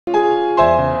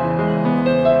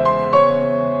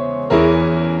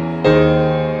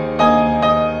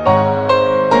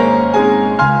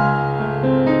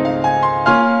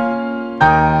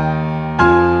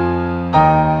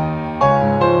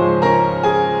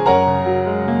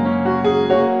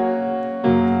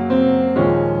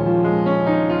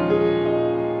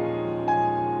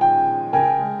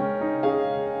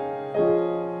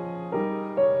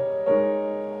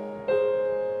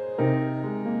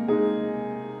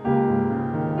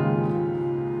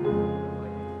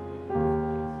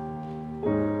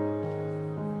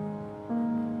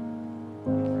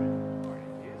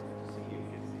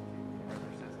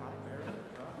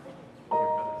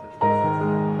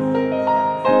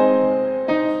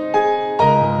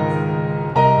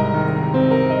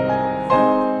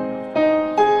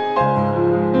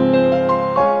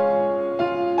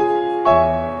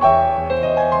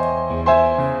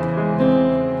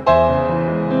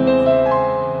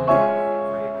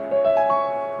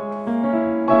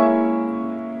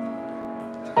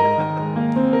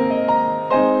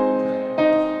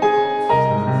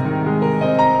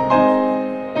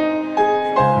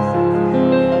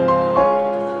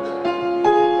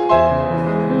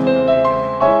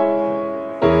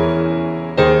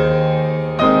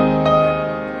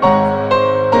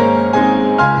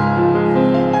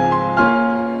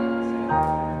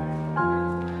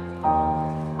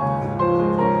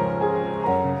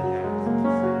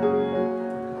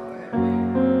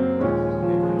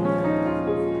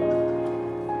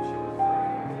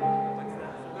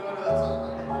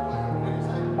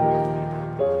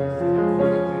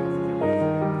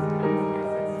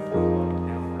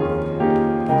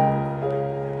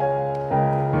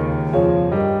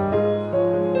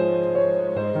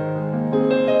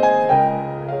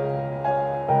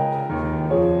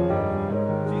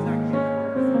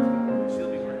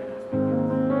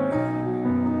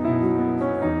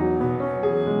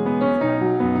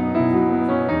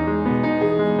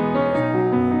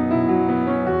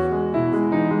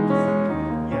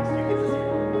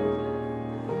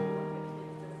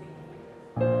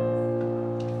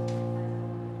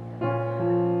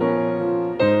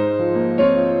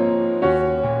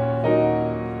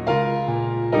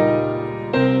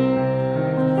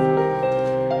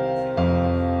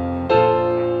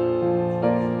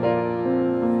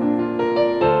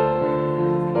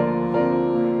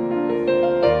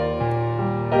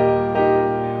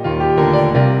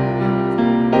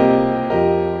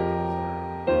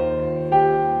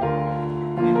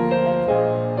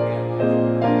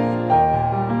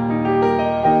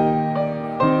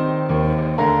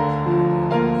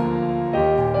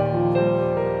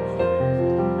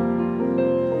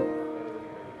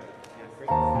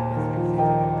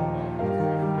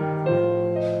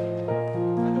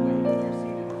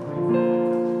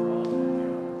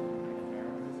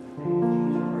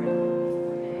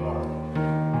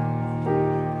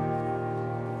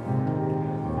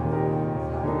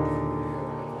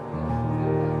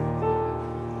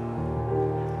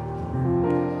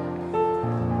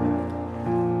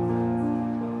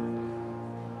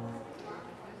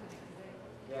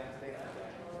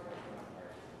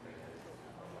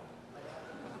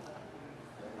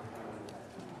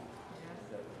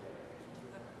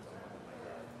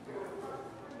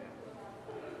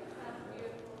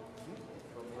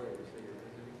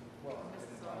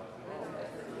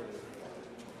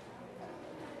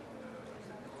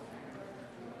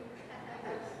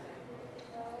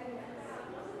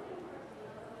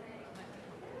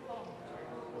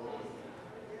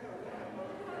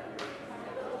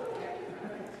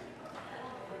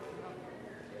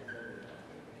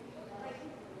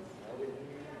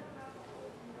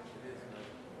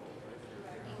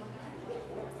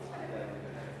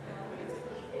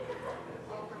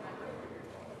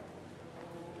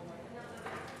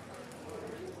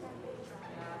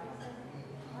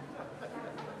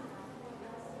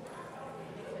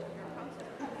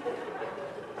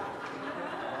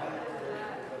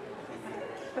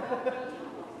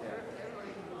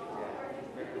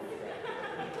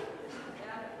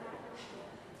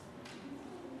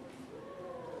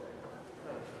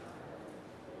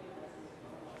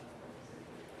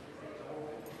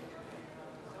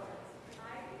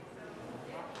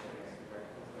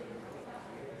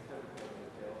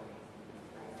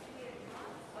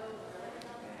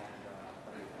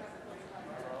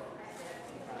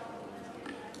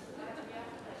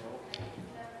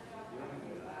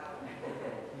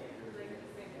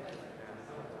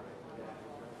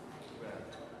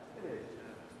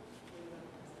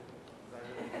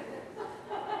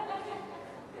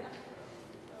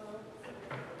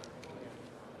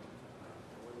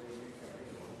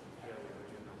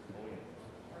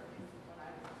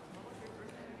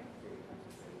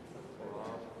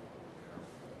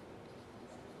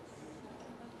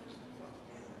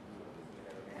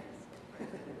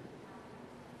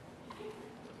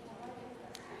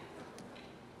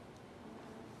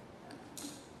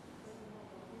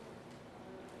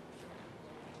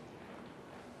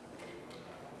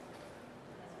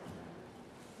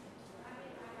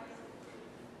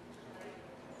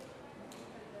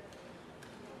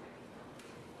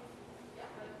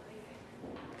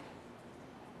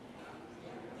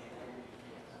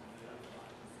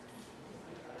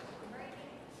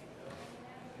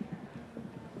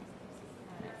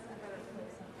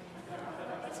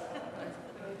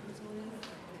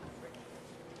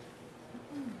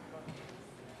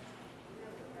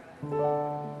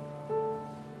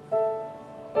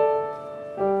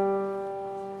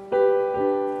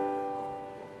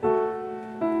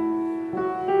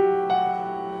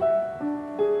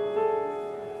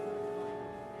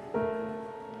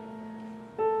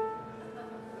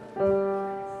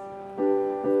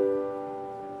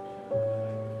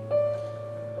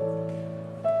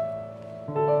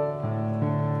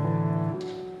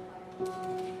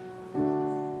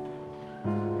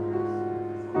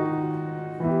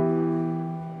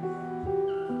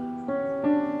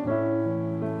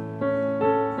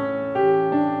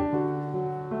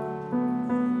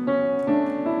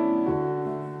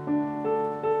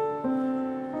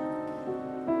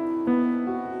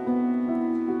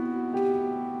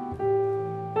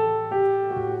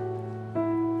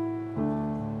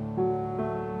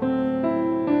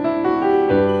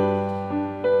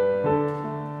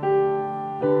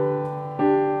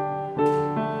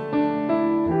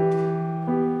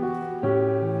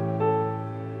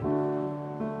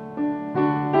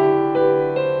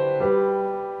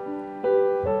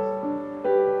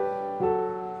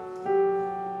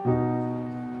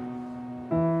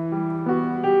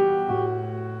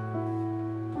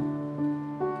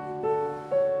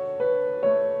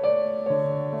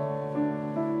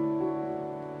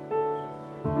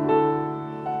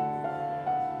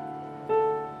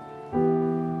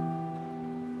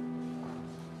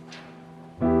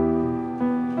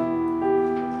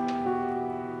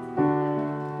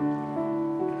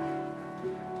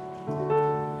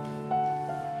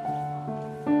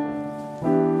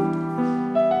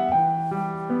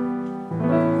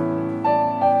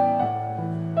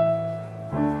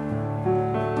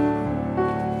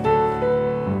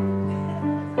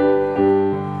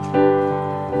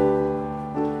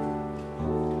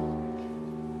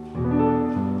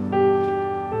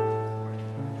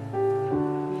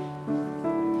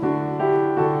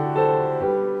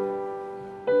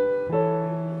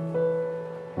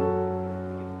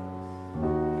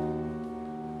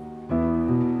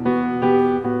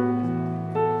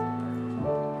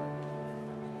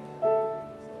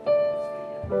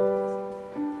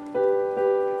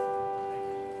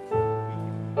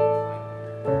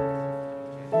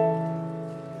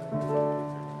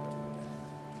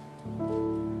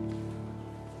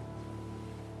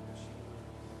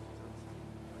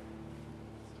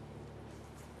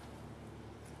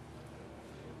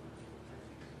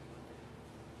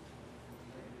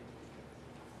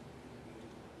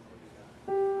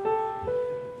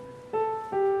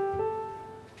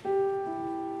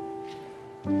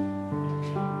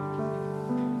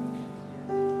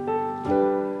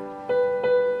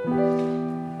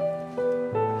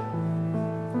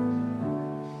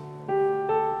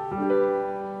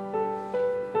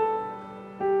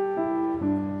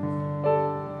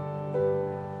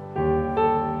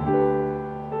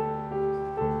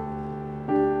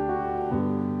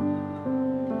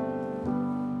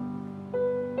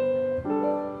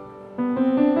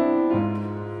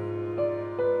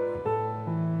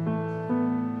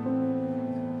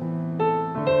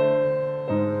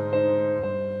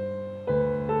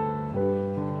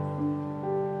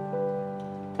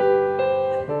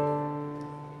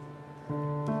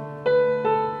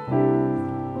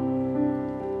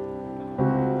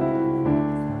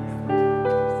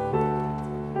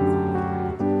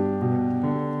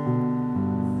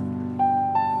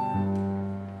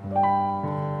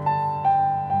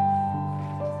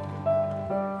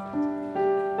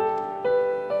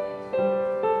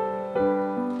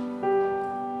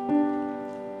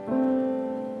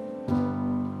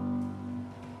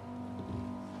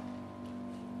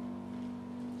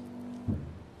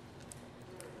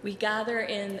We gather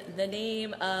in the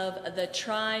name of the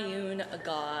triune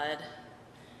God,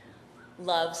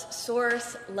 love's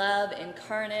source, love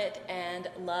incarnate, and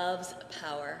love's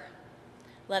power.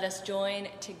 Let us join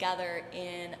together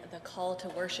in the call to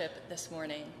worship this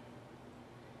morning.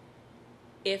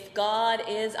 If God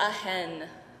is a hen,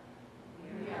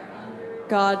 we are under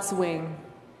God's wing.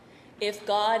 If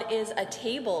God is a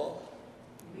table,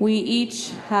 we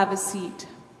each have a seat.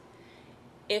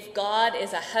 If God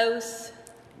is a house,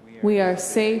 we are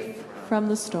safe from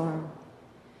the storm.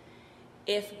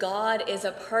 If God is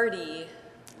a party,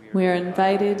 we are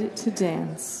invited to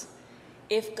dance.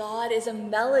 If God is a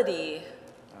melody,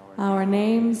 our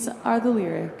names are the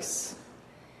lyrics.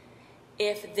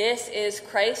 If this is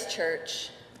Christ Church,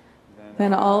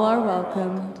 then all are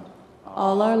welcomed,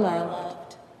 all are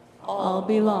loved, all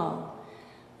belong.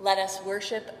 Let us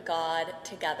worship God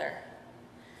together.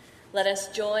 Let us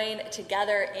join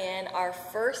together in our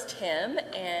first hymn,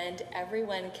 and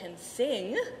everyone can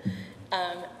sing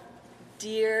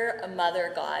Dear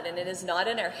Mother God, and it is not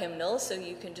in our hymnal, so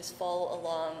you can just follow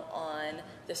along on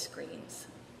the screens.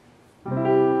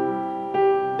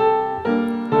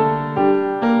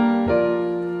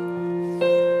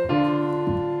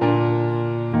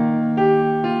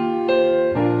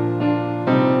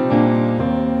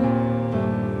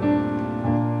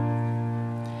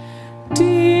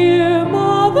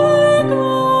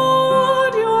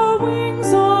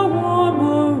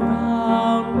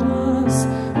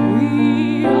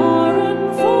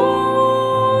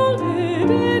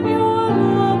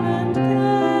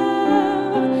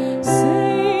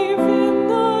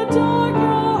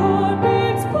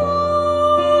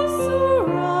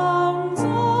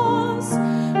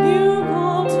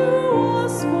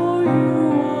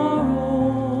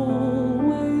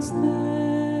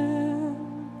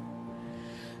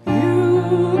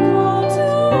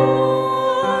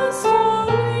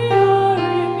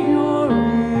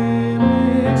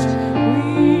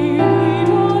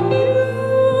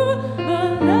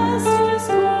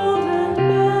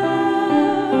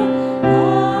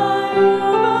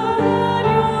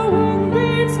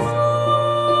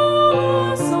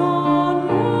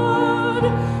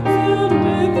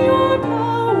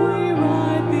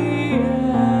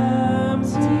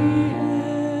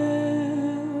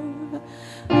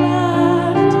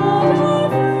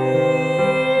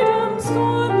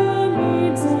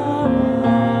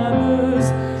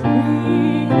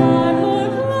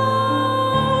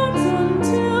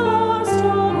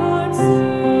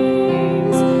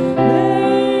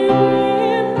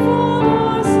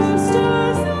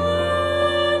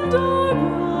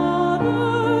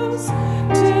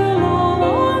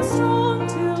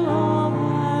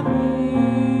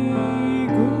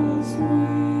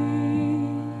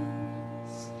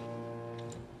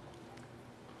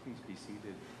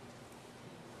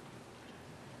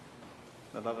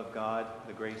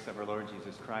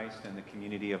 And the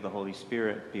community of the Holy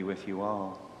Spirit be with you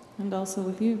all. And also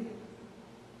with you.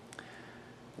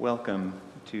 Welcome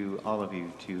to all of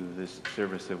you to this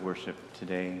service of worship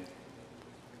today.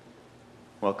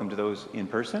 Welcome to those in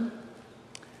person,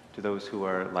 to those who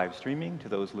are live streaming, to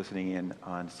those listening in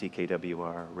on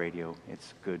CKWR radio.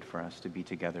 It's good for us to be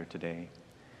together today.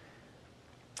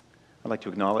 I'd like to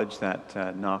acknowledge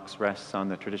that Knox rests on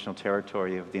the traditional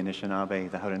territory of the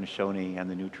Anishinaabe, the Haudenosaunee, and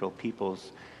the Neutral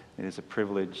peoples. It is a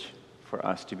privilege for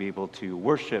us to be able to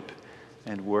worship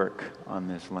and work on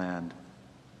this land.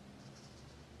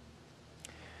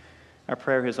 Our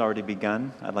prayer has already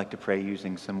begun. I'd like to pray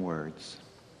using some words.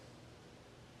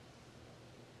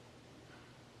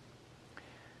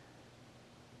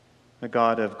 the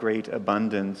God of great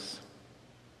abundance,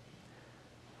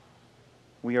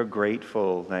 we are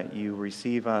grateful that you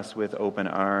receive us with open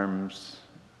arms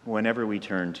whenever we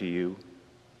turn to you.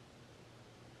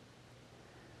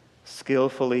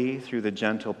 Skillfully, through the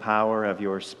gentle power of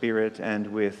your Spirit and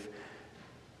with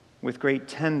great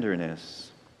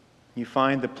tenderness, you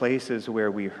find the places where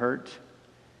we hurt,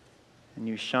 and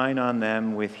you shine on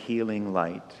them with healing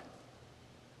light.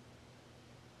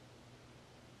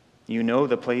 You know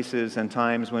the places and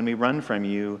times when we run from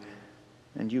you,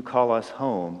 and you call us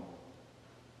home.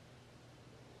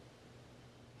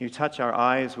 You touch our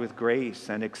eyes with grace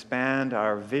and expand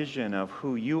our vision of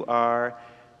who you are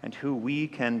and who we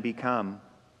can become.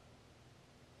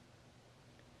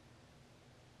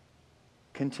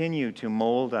 Continue to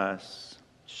mold us,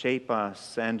 shape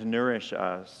us, and nourish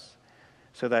us,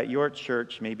 so that your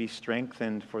church may be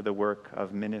strengthened for the work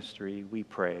of ministry, we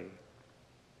pray.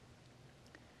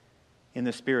 In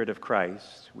the Spirit of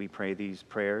Christ, we pray these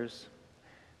prayers.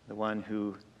 The one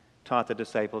who taught the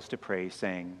disciples to pray,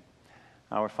 saying,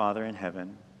 Our Father in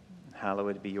heaven,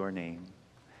 hallowed be your name.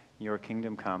 Your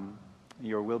kingdom come,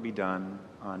 your will be done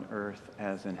on earth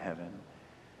as in heaven.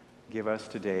 Give us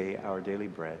today our daily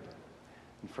bread,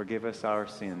 and forgive us our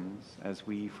sins as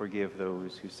we forgive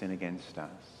those who sin against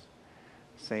us.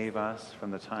 Save us from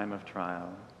the time of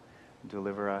trial,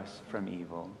 deliver us from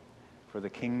evil. For the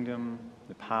kingdom,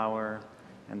 the power,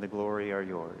 and the glory are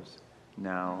yours,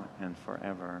 now and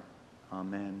forever.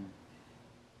 Amen.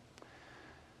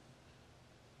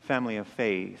 Family of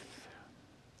faith,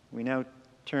 we now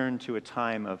turn to a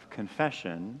time of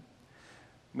confession.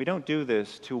 We don't do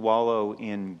this to wallow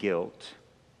in guilt.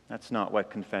 That's not what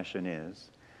confession is.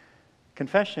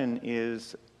 Confession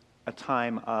is a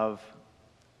time of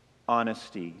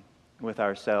honesty with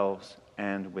ourselves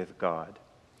and with God.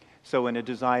 So in a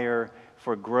desire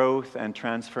for growth and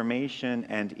transformation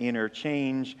and inner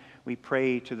change, we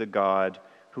pray to the God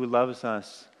who loves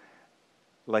us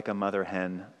like a mother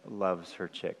hen loves her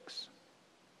chicks.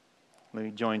 Let me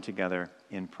join together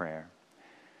in prayer.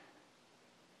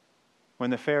 When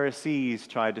the Pharisees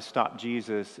tried to stop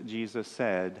Jesus, Jesus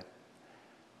said,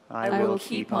 I will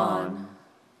keep on.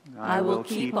 I will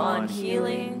keep on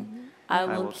healing. I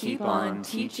will keep on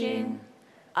teaching.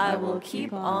 I will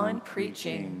keep on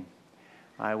preaching.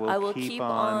 I will keep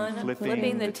on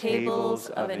flipping the tables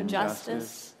of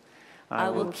injustice. I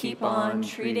will keep on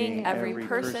treating every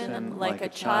person like a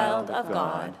child of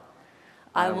God.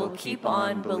 I will keep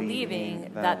on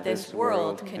believing that this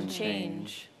world can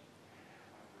change.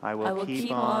 I will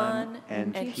keep on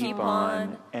and keep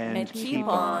on and keep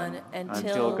on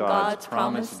until God's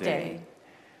promised day.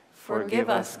 Forgive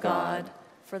us, God,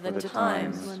 for the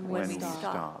times when we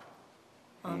stop.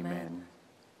 Amen.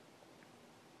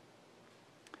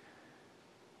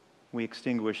 We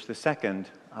extinguish the second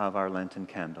of our Lenten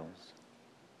candles.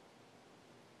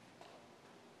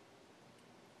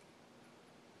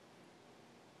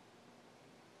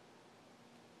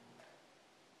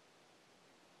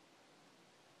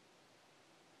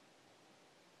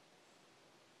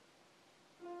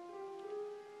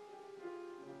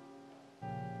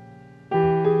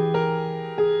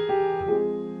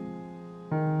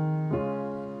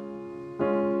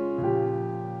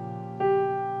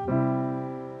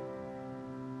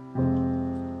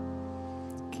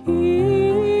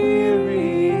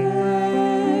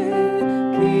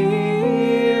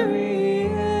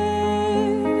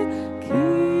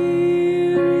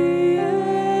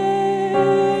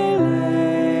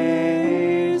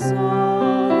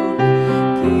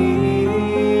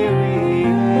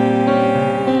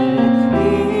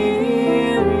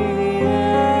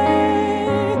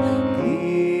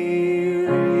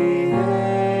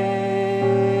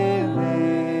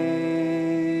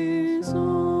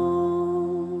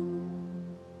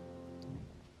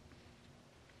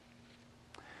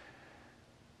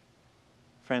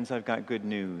 Friends, I've got good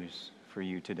news for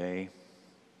you today.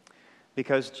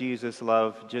 Because Jesus'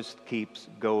 love just keeps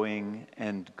going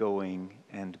and going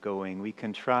and going, we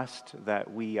can trust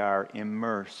that we are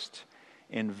immersed,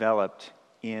 enveloped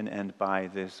in and by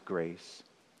this grace.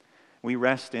 We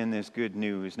rest in this good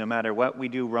news. No matter what we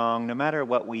do wrong, no matter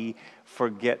what we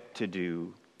forget to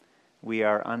do, we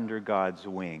are under God's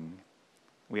wing.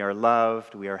 We are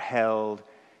loved, we are held,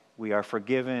 we are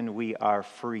forgiven, we are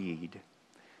freed.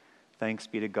 Thanks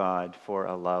be to God for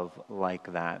a love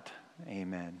like that.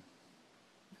 Amen.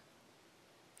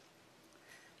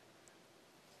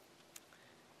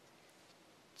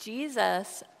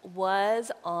 Jesus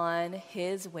was on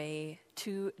his way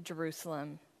to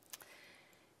Jerusalem.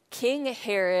 King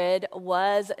Herod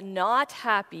was not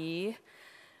happy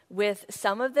with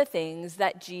some of the things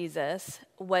that Jesus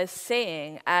was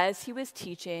saying as he was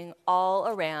teaching all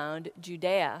around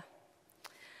Judea.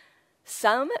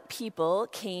 Some people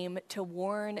came to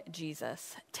warn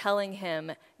Jesus, telling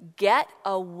him, "Get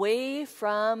away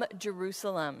from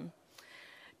Jerusalem.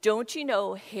 Don't you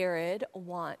know Herod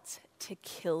wants to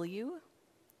kill you?"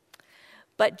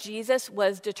 But Jesus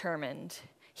was determined.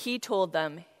 He told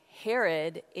them,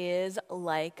 "Herod is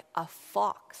like a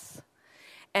fox,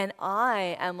 and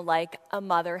I am like a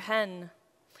mother hen,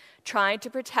 trying to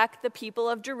protect the people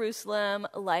of Jerusalem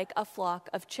like a flock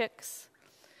of chicks.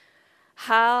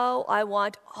 How I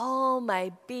want all my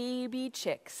baby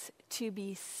chicks to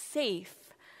be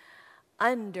safe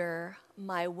under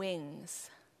my wings."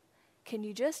 Can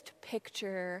you just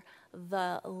picture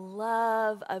the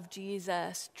love of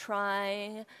Jesus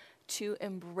trying to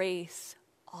embrace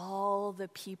all the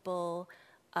people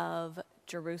of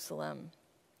Jerusalem?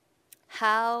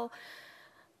 How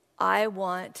I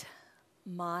want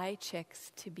my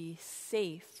chicks to be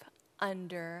safe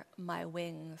under my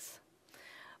wings.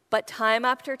 But time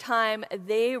after time,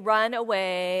 they run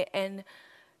away and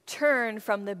turn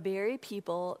from the very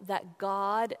people that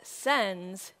God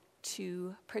sends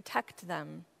to protect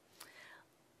them.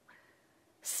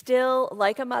 Still,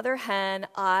 like a mother hen,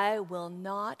 I will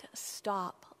not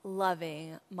stop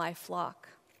loving my flock.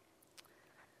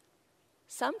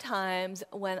 Sometimes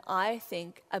when I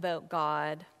think about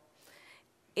God,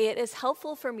 it is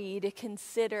helpful for me to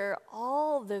consider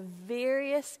all the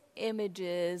various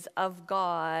images of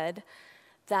God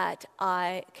that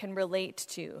I can relate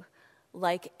to,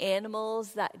 like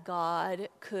animals that God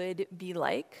could be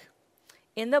like.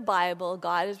 In the Bible,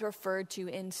 God is referred to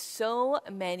in so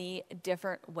many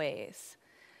different ways.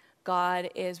 God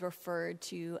is referred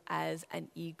to as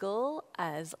an eagle,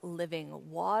 as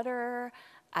living water,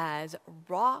 as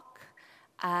rock,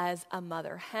 as a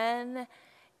mother hen,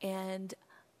 and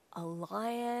a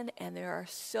lion, and there are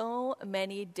so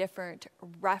many different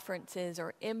references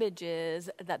or images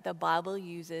that the Bible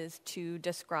uses to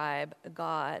describe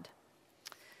God.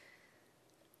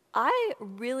 I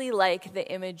really like the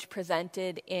image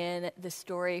presented in the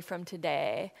story from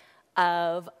today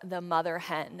of the mother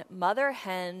hen. Mother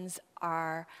hens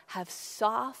have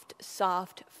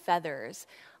soft feathers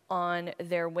on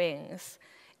their wings,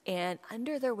 and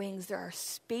under their wings there are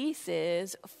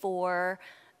spaces for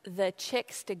the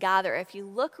chicks to gather. If you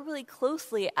look really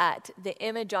closely at the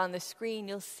image on the screen,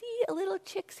 you'll see a little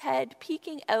chick's head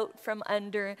peeking out from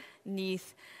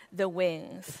underneath the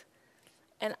wings.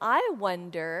 And I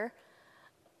wonder,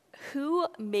 who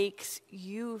makes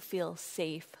you feel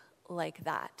safe like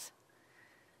that?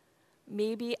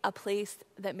 Maybe a place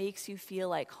that makes you feel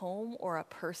like home, or a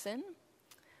person.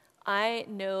 I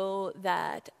know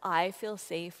that I feel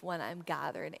safe when I'm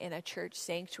gathered in a church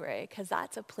sanctuary, because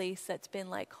that's a place that's been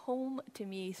like home to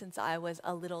me since I was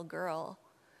a little girl.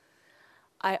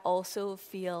 I also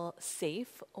feel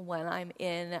safe when I'm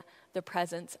in the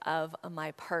presence of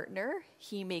my partner.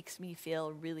 He makes me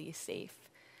feel really safe.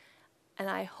 And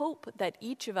I hope that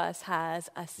each of us has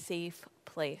a safe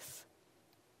place.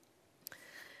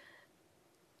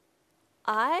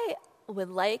 I would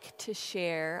like to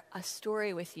share a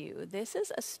story with you. This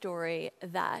is a story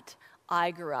that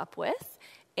I grew up with,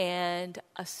 and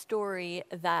a story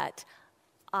that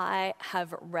I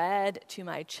have read to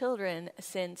my children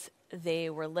since they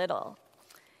were little.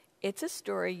 It's a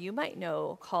story you might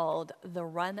know called The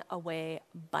Runaway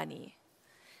Bunny.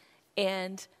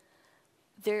 And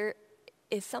there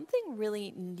is something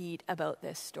really neat about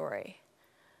this story.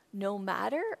 No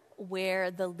matter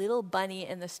where the little bunny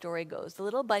in the story goes, the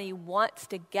little bunny wants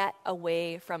to get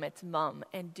away from its mom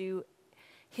and do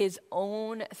his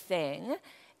own thing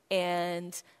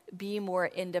and be more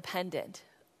independent.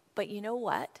 But you know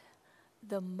what?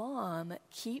 The mom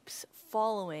keeps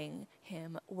following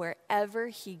him wherever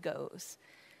he goes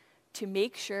to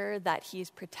make sure that he's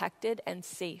protected and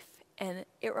safe. And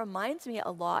it reminds me a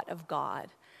lot of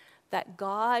God, that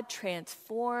God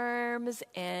transforms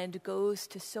and goes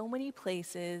to so many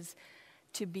places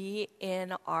to be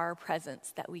in our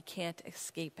presence that we can't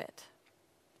escape it.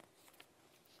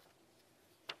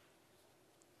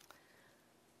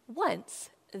 Once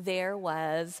there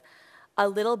was a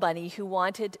little bunny who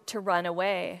wanted to run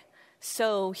away.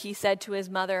 So he said to his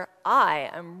mother, "I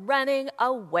am running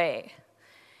away."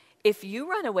 "If you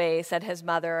run away," said his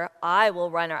mother, "I will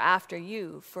run after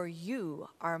you, for you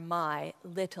are my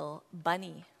little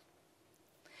bunny."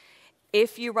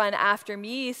 "If you run after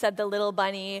me," said the little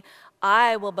bunny,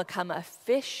 "I will become a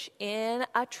fish in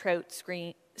a trout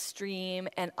stream,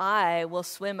 and I will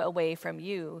swim away from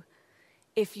you.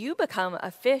 If you become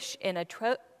a fish in a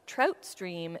trout trout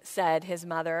stream, said his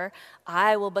mother.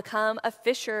 I will become a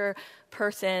fisher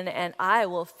person, and I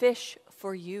will fish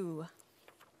for you.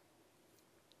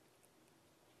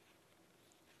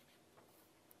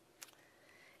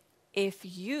 If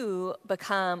you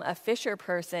become a fisher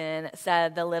person,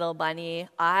 said the little bunny,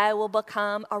 I will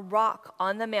become a rock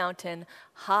on the mountain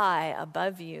high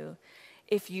above you.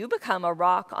 If you become a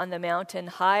rock on the mountain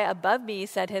high above me,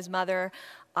 said his mother,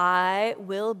 I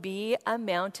will be a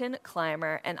mountain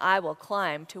climber, and I will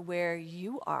climb to where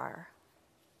you are.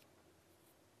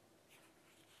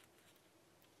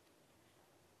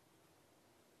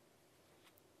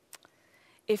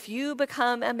 If you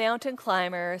become a mountain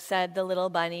climber, said the little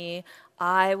bunny,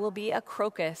 I will be a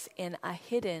crocus in a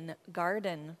hidden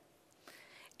garden.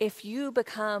 If you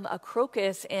become a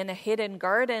crocus in a hidden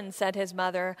garden, said his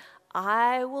mother,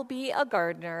 I will be a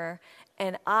gardener,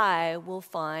 and I will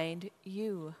find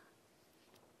you.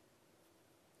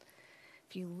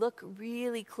 If you look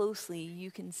really closely, you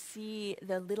can see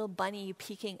the little bunny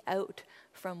peeking out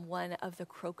from one of the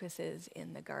crocuses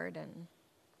in the garden.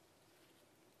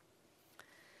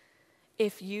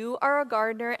 If you are a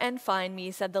gardener and find me,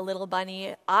 said the little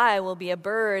bunny, I will be a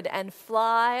bird and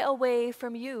fly away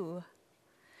from you.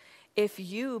 If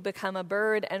you become a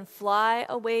bird and fly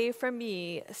away from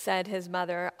me, said his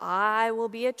mother, I will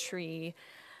be a tree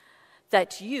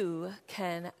that you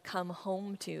can come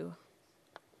home to.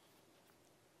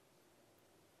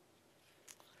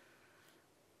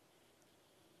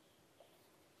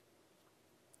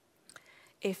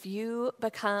 If you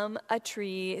become a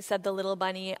tree, said the little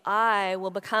bunny, I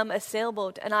will become a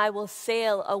sailboat and I will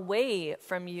sail away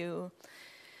from you.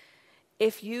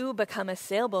 If you become a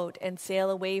sailboat and sail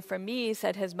away from me,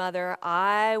 said his mother,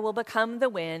 I will become the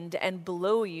wind and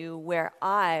blow you where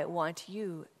I want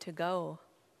you to go.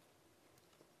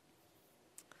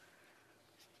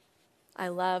 I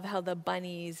love how the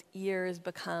bunny's ears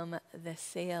become the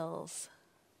sails.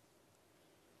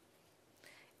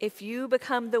 If you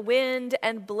become the wind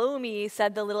and blow me,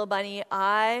 said the little bunny,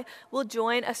 I will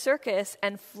join a circus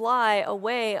and fly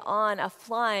away on a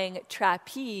flying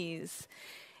trapeze.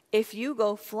 If you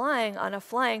go flying on a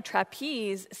flying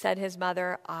trapeze, said his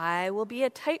mother, I will be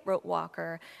a tightrope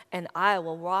walker and I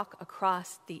will walk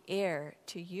across the air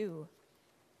to you.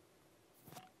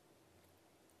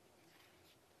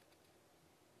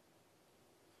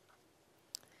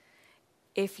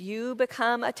 If you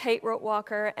become a tightrope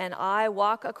walker and I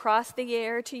walk across the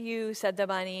air to you, said the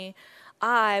bunny,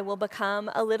 I will become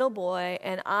a little boy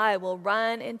and I will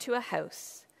run into a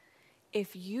house.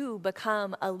 If you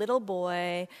become a little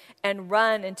boy and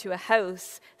run into a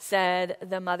house, said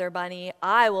the mother bunny,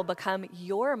 I will become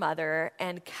your mother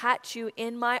and catch you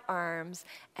in my arms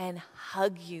and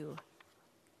hug you.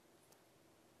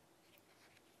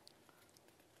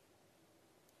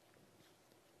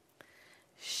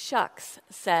 Shucks,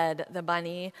 said the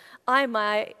bunny, I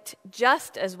might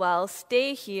just as well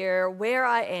stay here where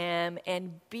I am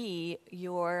and be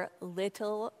your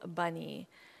little bunny.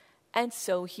 And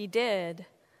so he did.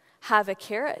 Have a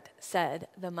carrot, said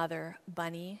the mother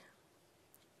bunny.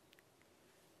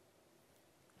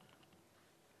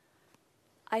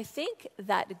 I think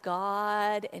that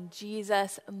God and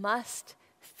Jesus must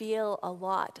feel a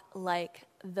lot like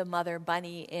the mother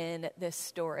bunny in this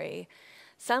story.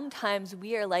 Sometimes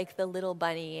we are like the little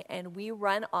bunny and we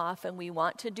run off and we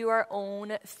want to do our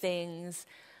own things,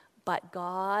 but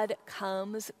God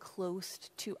comes close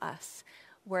to us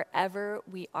wherever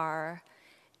we are.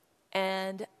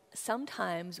 And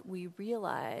sometimes we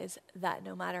realize that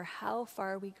no matter how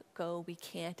far we go, we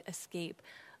can't escape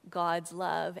God's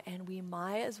love, and we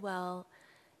might as well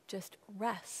just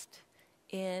rest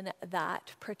in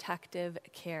that protective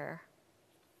care.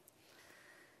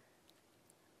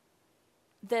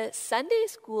 The Sunday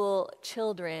school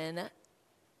children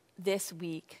this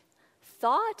week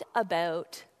thought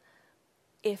about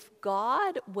if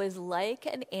God was like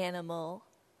an animal,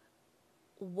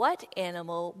 what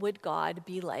animal would God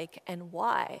be like and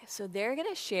why? So they're going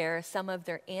to share some of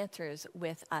their answers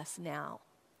with us now.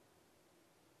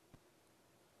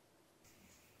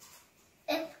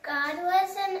 If God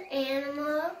was an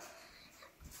animal,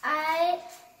 I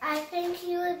think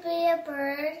he would be a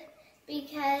bird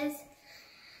because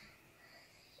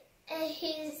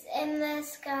he's in the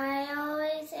sky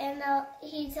always, and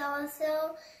he's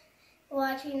also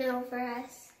watching over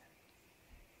us.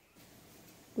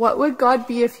 What would God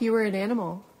be if he were an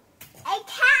animal? A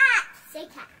cat! Say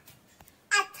cat.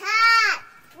 A cat!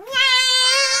 Meow!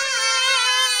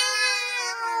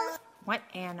 What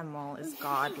animal is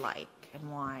God like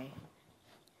and why?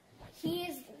 He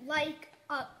is like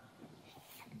a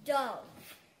dove.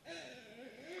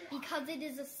 because it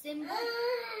is a symbol.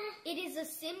 It is a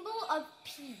symbol of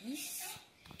peace,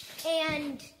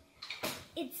 and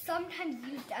it's sometimes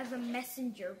used as a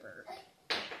messenger bird.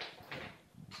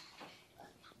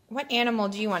 What animal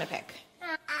do you want to pick?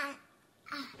 A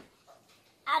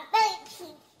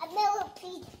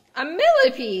millipede. A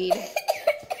millipede.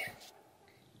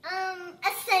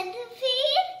 A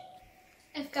centipede.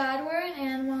 If God were an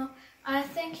animal, I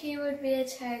think he would be a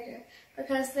tiger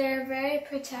because they're very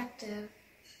protective.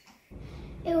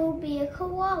 It will be a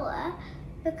koala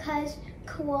because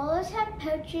koalas have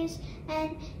pouches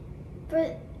and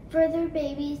for their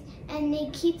babies, and they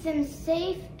keep them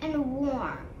safe and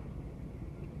warm.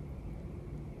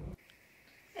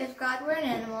 If God were an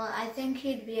animal, I think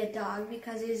he'd be a dog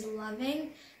because he's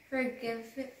loving,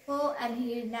 forgiveful, and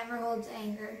he never holds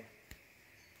anger.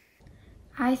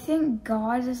 I think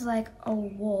God is like a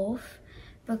wolf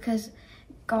because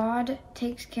God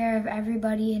takes care of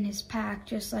everybody in his pack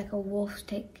just like a wolf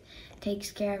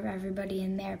takes care of everybody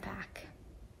in their pack.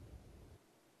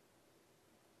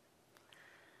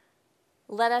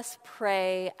 Let us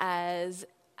pray as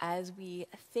we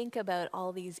think about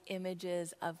all these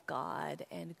images of God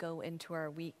and go into our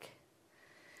week.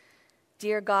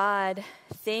 Dear God,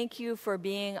 thank you for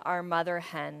being our mother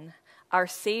hen, our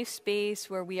safe space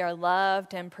where we are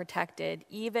loved and protected,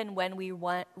 even when we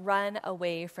run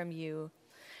away from you.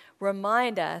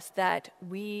 Remind us that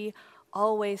we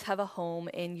always have a home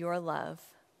in your love.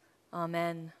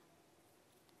 Amen.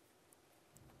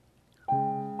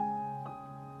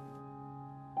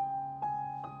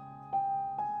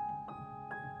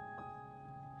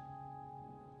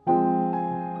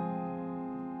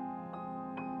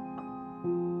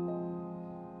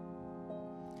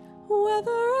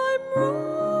 Whether I'm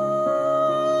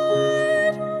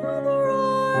right or whether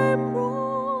I'm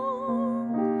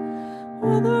wrong,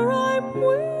 whether I'm weak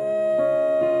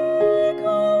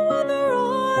or whether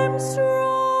I'm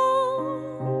strong,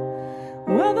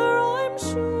 whether I'm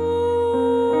sure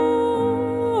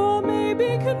or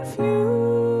maybe confused,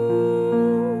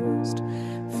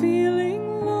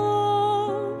 feeling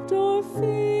loved or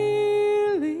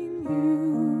feeling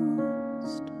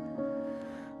used,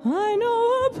 I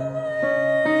know a place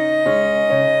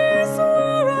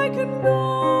where I can go,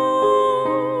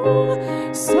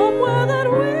 somewhere that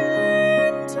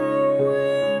winter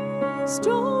winds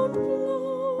don't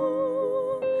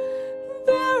blow.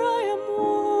 There I am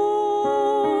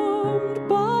warmed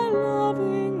by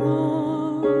loving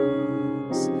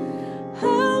arms,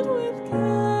 held with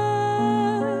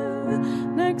care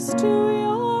next to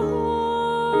your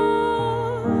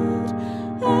heart,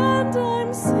 and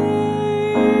I'm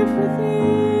safe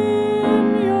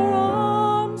within your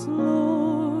arms,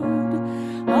 Lord.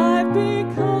 I've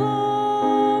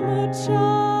become a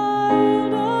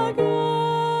child again.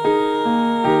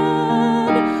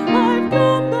 I've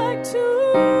come back to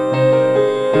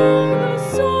the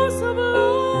source of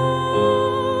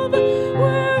love,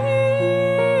 where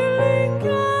healing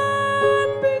can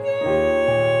begin.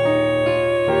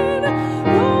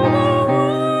 Though the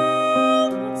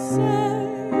world would say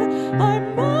I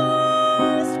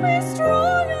must be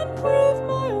strong and prove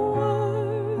my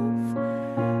worth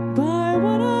by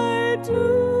what I do,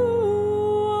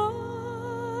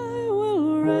 I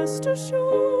will rest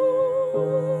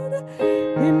assured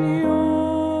in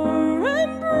your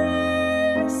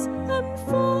embrace and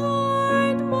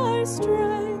find my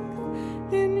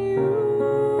strength in you.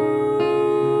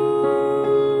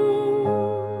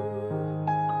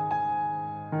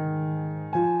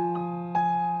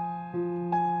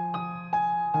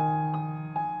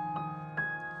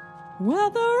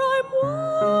 Whether I'm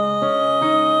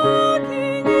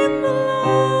walking in the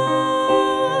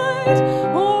light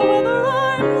or whether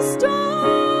I'm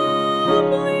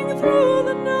stumbling through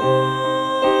the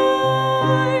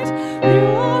night, you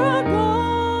are a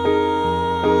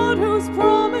God whose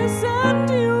promise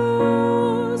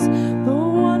endures,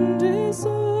 though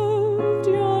undeserved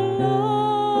your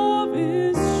love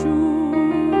is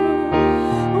sure.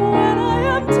 When I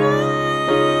am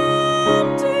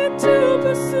tempted to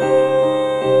pursue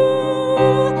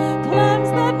plans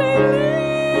that may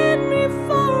lead me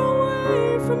far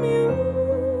away from you,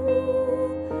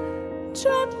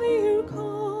 gently you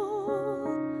call,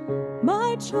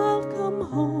 my child, come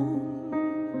home.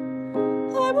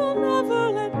 I will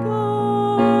never let go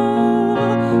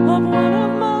of what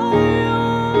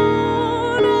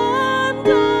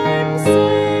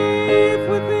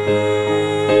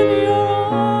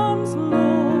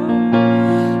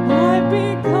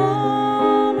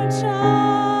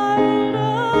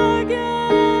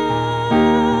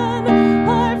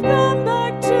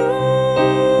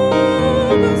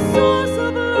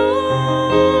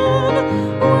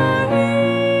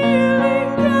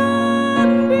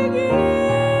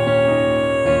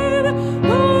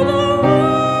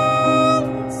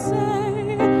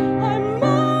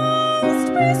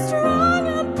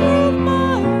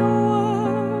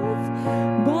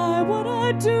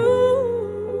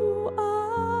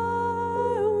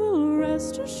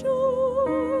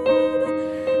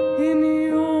in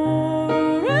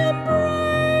your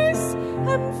embrace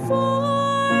and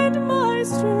find my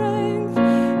strength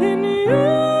in you.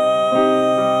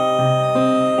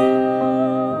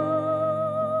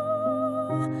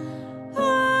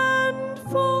 And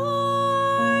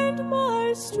find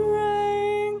my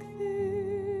strength in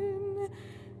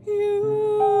you.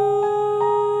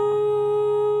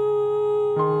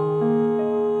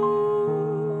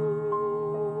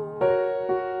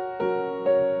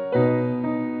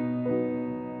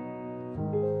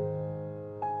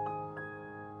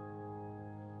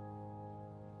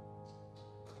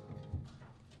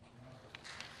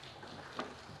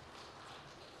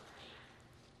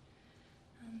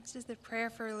 This is the prayer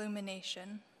for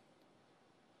illumination.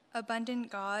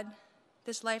 Abundant God,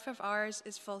 this life of ours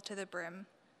is full to the brim.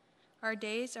 Our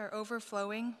days are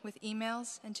overflowing with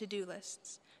emails and to-do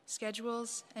lists,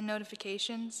 schedules and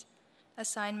notifications,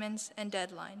 assignments and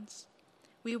deadlines.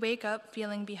 We wake up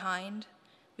feeling behind.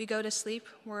 We go to sleep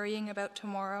worrying about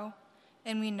tomorrow,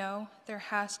 and we know there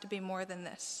has to be more than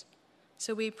this.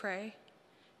 So we pray,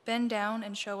 bend down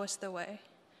and show us the way.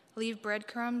 Leave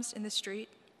breadcrumbs in the street.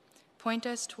 Point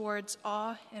us towards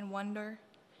awe and wonder.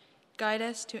 Guide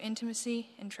us to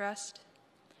intimacy and trust.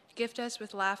 Gift us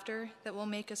with laughter that will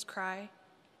make us cry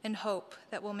and hope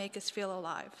that will make us feel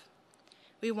alive.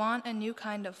 We want a new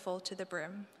kind of full to the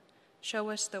brim.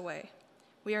 Show us the way.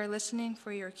 We are listening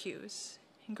for your cues,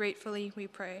 and gratefully we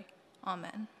pray.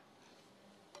 Amen.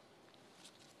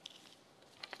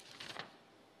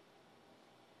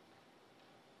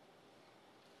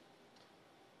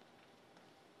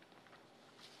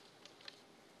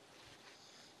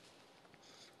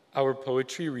 Our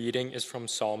poetry reading is from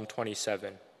Psalm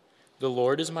 27. The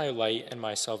Lord is my light and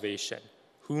my salvation.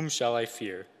 Whom shall I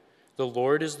fear? The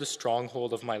Lord is the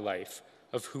stronghold of my life.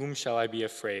 Of whom shall I be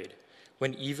afraid?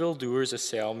 When evildoers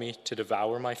assail me to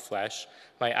devour my flesh,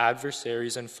 my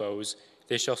adversaries and foes,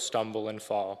 they shall stumble and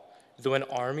fall. Though an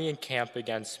army encamp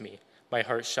against me, my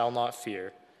heart shall not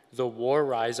fear. Though war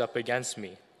rise up against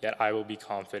me, yet I will be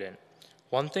confident.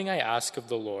 One thing I ask of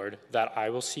the Lord, that I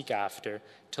will seek after,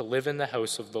 to live in the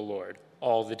house of the Lord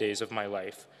all the days of my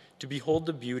life, to behold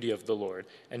the beauty of the Lord,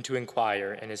 and to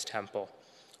inquire in his temple.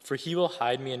 For he will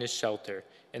hide me in his shelter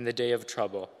in the day of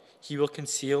trouble. He will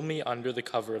conceal me under the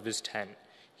cover of his tent.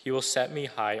 He will set me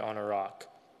high on a rock.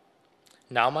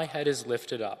 Now my head is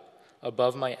lifted up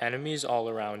above my enemies all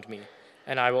around me,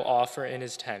 and I will offer in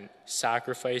his tent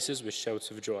sacrifices with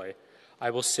shouts of joy.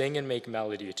 I will sing and make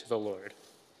melody to the Lord.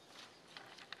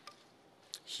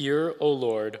 Hear, O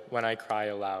Lord, when I cry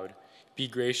aloud. Be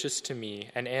gracious to me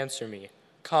and answer me.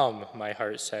 Come, my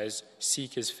heart says,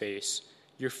 seek his face.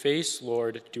 Your face,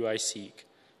 Lord, do I seek.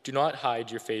 Do not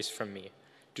hide your face from me.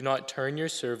 Do not turn your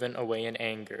servant away in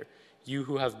anger, you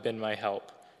who have been my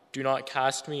help. Do not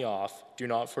cast me off. Do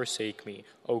not forsake me,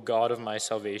 O God of my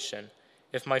salvation.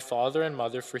 If my father and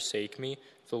mother forsake me,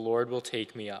 the Lord will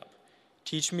take me up.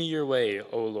 Teach me your way,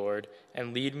 O Lord,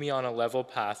 and lead me on a level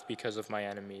path because of my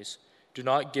enemies. Do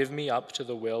not give me up to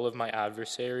the will of my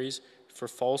adversaries, for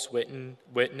false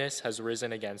witness has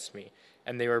risen against me,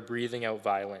 and they are breathing out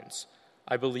violence.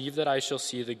 I believe that I shall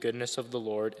see the goodness of the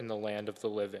Lord in the land of the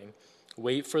living.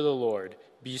 Wait for the Lord,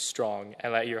 be strong,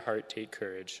 and let your heart take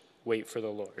courage. Wait for the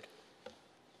Lord.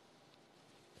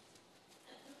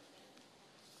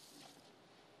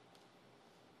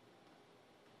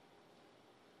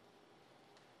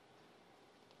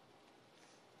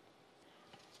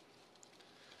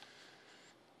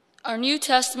 Our New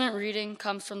Testament reading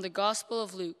comes from the Gospel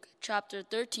of Luke, chapter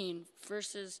 13,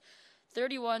 verses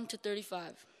 31 to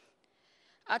 35.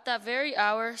 At that very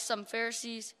hour, some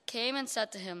Pharisees came and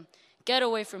said to him, "Get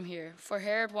away from here, for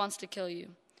Herod wants to kill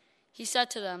you." He said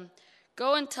to them,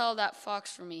 "Go and tell that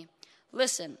fox for me.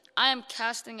 Listen, I am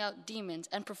casting out demons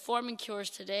and performing cures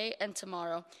today and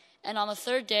tomorrow, and on the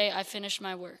third day I finish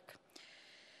my work.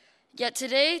 Yet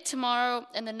today, tomorrow,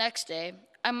 and the next day,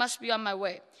 I must be on my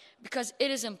way, because it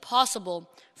is impossible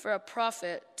for a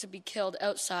prophet to be killed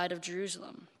outside of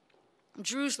Jerusalem.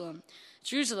 Jerusalem,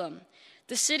 Jerusalem,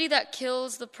 the city that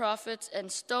kills the prophets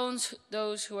and stones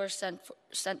those who are sent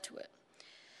to it.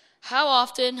 How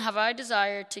often have I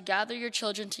desired to gather your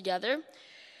children together,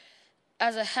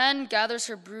 as a hen gathers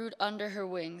her brood under her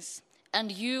wings,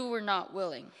 and you were not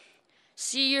willing.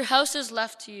 See, your house is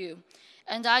left to you,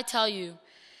 and I tell you,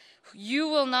 you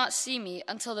will not see me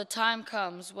until the time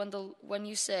comes when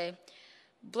you say,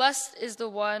 'Blessed is the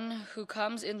one who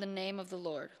comes in the name of the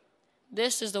Lord.'"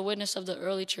 This is the witness of the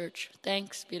early church.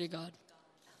 Thanks be to God.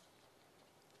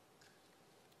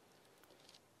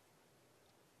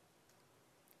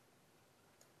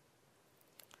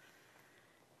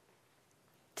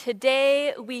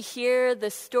 Today we hear the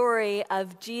story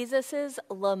of Jesus'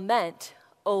 lament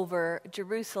over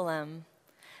Jerusalem,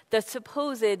 the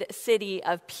supposed city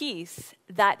of peace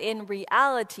that in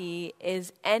reality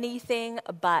is anything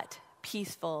but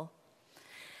peaceful.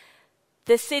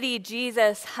 The city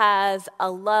Jesus has a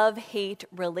love-hate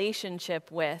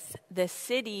relationship with, the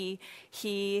city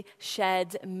he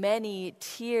sheds many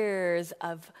tears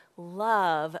of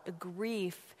love,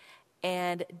 grief,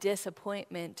 and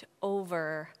disappointment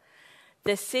over,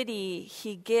 the city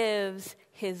he gives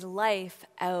his life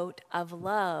out of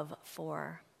love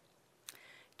for.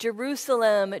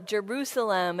 Jerusalem,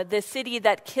 Jerusalem, the city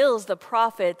that kills the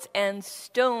prophets and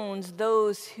stones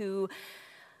those who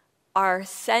are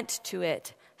sent to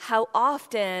it. How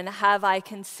often have I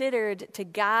considered to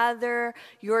gather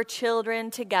your children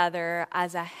together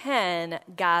as a hen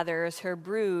gathers her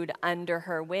brood under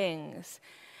her wings,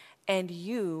 and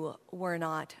you were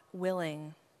not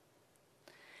willing.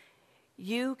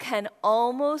 You can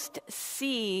almost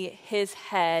see his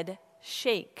head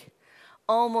shake,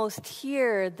 almost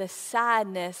hear the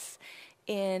sadness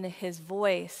in his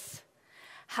voice.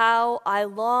 How I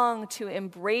long to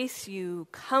embrace you,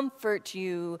 comfort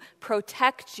you,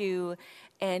 protect you,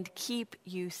 and keep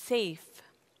you safe.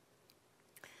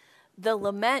 The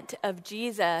lament of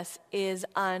Jesus is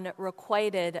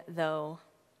unrequited, though.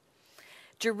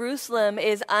 Jerusalem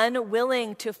is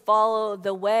unwilling to follow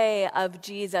the way of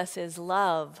Jesus'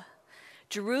 love.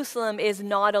 Jerusalem is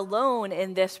not alone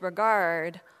in this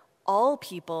regard. All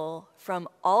people from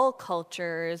all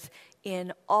cultures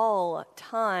in all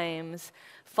times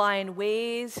find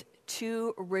ways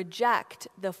to reject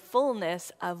the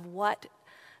fullness of what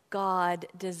God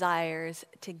desires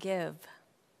to give.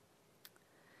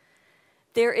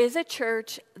 There is a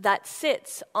church that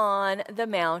sits on the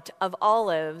Mount of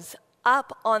Olives,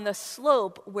 up on the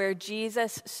slope where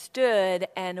Jesus stood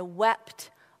and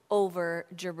wept over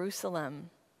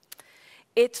Jerusalem.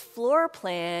 Its floor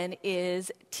plan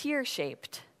is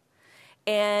tear-shaped,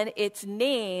 and its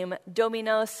name,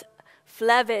 Dominus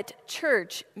Flevit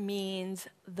Church, means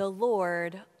the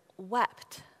Lord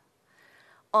wept.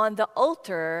 On the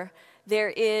altar, there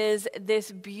is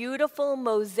this beautiful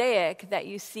mosaic that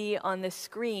you see on the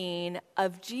screen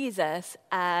of Jesus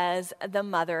as the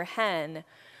mother hen,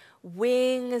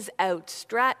 wings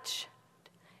outstretched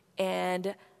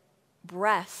and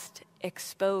breast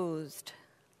exposed.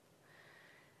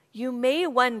 You may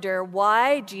wonder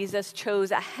why Jesus chose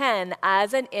a hen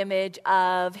as an image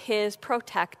of his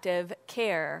protective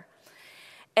care,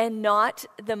 and not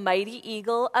the mighty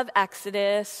eagle of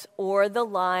Exodus or the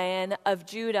lion of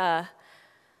Judah.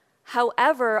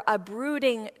 However, a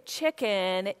brooding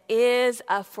chicken is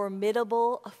a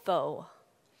formidable foe,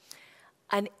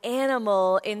 an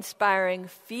animal inspiring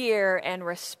fear and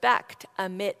respect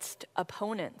amidst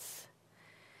opponents.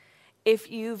 If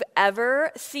you've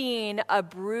ever seen a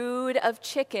brood of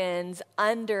chickens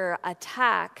under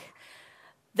attack,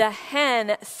 the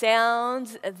hen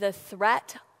sounds the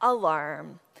threat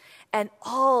alarm, and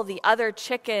all the other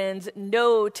chickens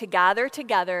know to gather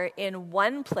together in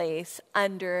one place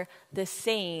under the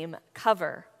same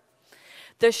cover.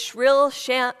 The shrill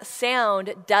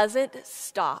sound doesn't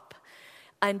stop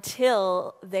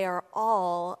until they are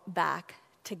all back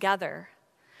together.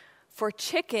 For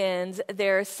chickens,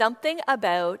 there's something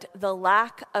about the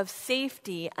lack of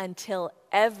safety until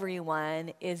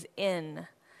everyone is in.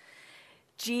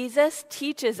 Jesus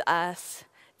teaches us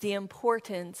the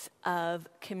importance of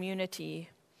community,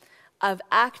 of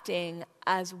acting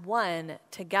as one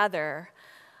together,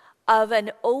 of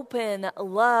an open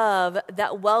love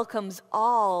that welcomes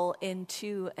all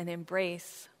into an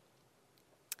embrace.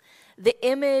 The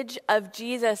image of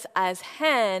Jesus as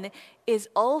hen is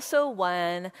also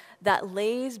one that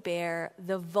lays bare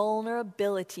the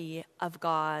vulnerability of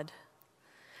God.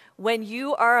 When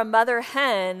you are a mother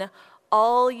hen,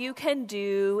 all you can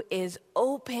do is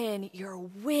open your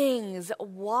wings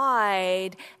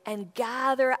wide and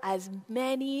gather as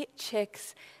many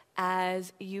chicks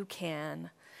as you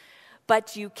can.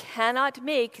 But you cannot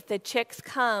make the chicks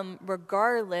come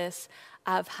regardless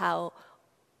of how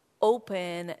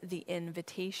open the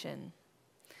invitation.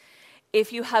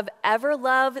 If you have ever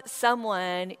loved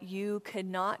someone you could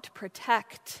not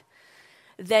protect,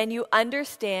 then you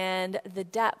understand the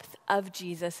depth of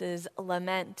Jesus'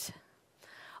 lament.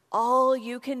 All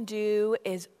you can do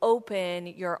is open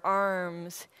your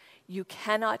arms. You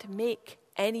cannot make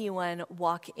anyone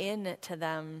walk into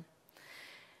them.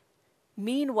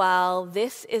 Meanwhile,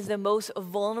 this is the most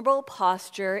vulnerable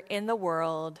posture in the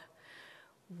world.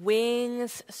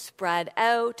 Wings spread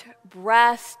out,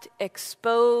 breast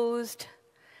exposed.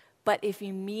 But if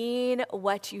you mean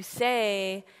what you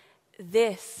say,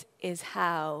 this is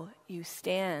how you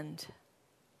stand.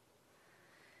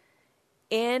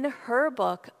 In her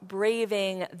book,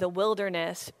 Braving the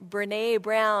Wilderness, Brene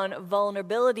Brown,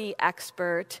 vulnerability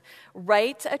expert,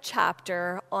 writes a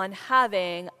chapter on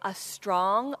having a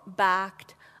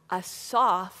strong-backed, a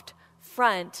soft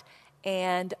front,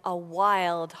 and a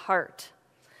wild heart.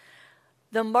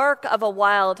 The mark of a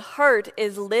wild heart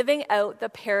is living out the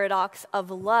paradox of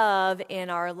love in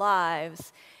our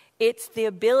lives. It's the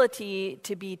ability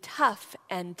to be tough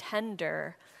and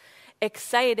tender,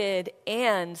 excited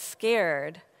and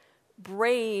scared,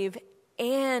 brave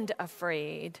and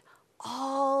afraid,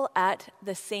 all at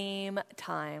the same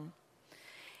time.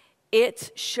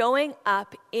 It's showing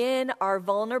up in our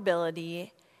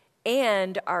vulnerability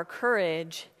and our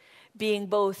courage, being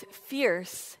both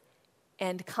fierce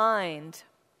and kind.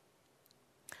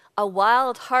 A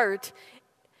wild heart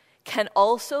can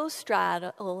also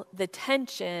straddle the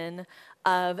tension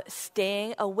of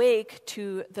staying awake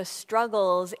to the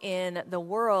struggles in the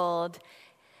world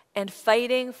and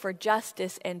fighting for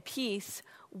justice and peace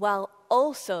while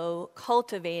also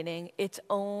cultivating its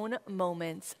own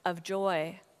moments of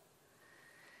joy.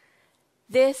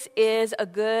 This is a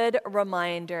good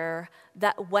reminder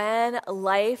that when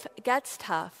life gets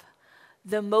tough,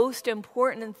 the most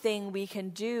important thing we can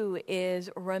do is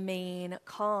remain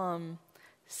calm,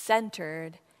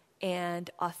 centered, and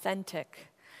authentic,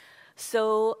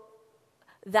 so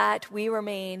that we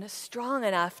remain strong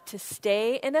enough to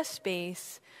stay in a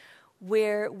space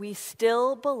where we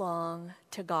still belong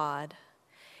to God,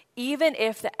 even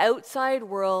if the outside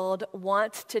world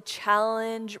wants to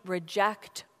challenge,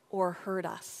 reject, or hurt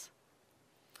us.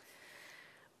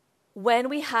 When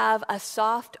we have a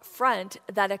soft front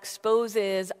that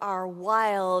exposes our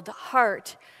wild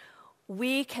heart,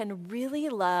 we can really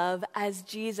love as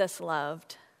Jesus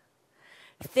loved.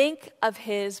 Think of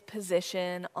his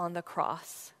position on the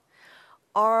cross.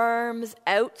 Arms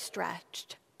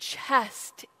outstretched,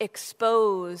 chest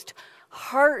exposed,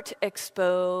 heart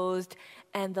exposed,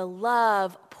 and the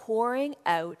love pouring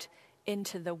out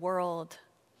into the world.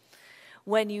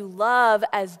 When you love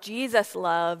as Jesus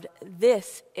loved,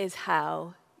 this is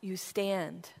how you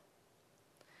stand.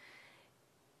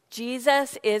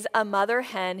 Jesus is a mother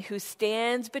hen who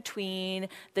stands between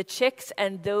the chicks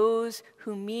and those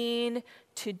who mean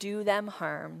to do them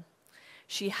harm.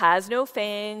 She has no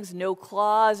fangs, no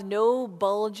claws, no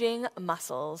bulging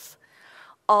muscles.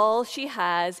 All she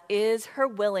has is her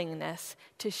willingness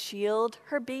to shield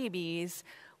her babies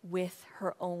with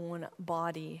her own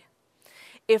body.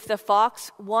 If the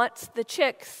fox wants the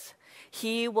chicks,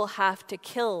 he will have to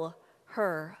kill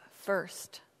her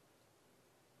first.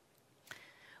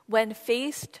 When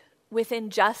faced with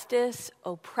injustice,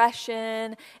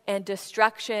 oppression, and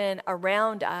destruction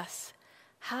around us,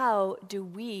 how do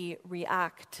we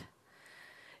react?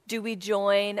 Do we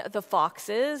join the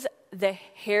foxes, the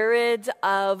Herods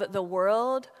of the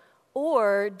world,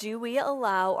 or do we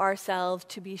allow ourselves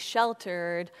to be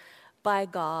sheltered by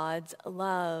God's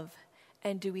love?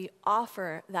 And do we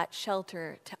offer that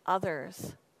shelter to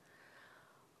others?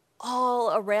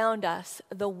 All around us,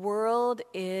 the world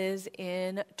is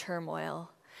in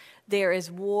turmoil. There is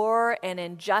war and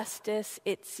injustice,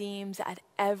 it seems, at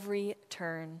every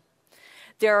turn.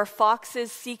 There are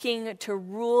foxes seeking to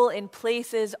rule in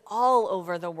places all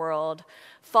over the world,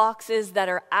 foxes that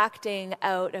are acting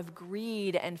out of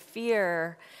greed and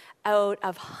fear, out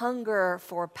of hunger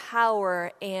for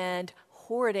power and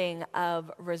hoarding of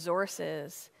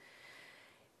resources.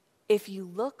 If you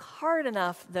look hard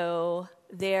enough, though,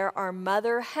 there are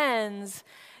mother hens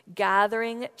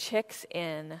gathering chicks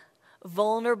in,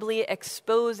 vulnerably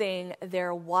exposing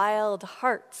their wild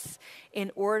hearts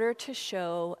in order to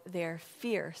show their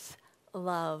fierce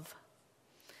love.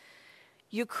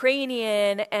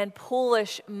 Ukrainian and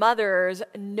Polish mothers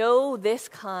know this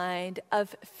kind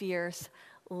of fierce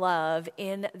love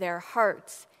in their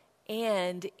hearts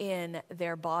and in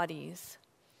their bodies.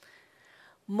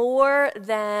 More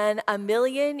than 1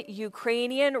 million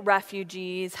Ukrainian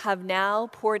refugees have now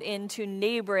poured into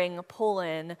neighboring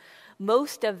Poland,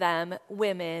 most of them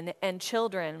women and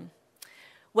children.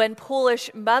 When Polish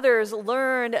mothers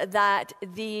learned that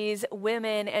these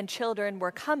women and children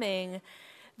were coming,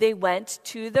 they went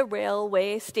to the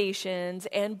railway stations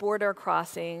and border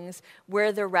crossings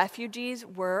where the refugees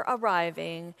were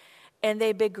arriving, and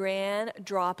they began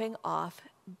dropping off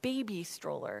baby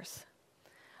strollers.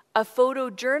 A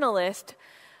photojournalist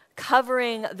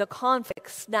covering the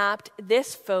conflict snapped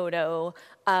this photo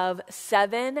of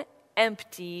 7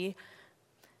 empty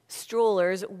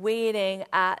strollers waiting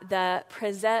at the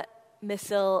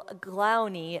Przemysl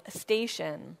Glowny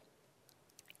station.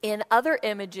 In other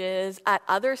images at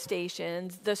other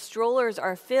stations, the strollers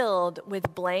are filled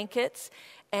with blankets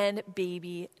and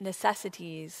baby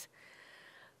necessities.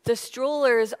 The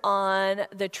strollers on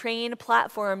the train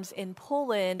platforms in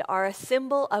Poland are a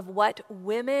symbol of what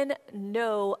women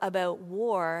know about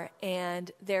war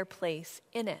and their place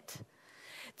in it.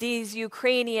 These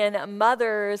Ukrainian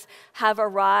mothers have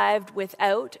arrived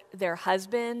without their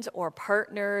husbands or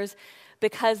partners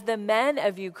because the men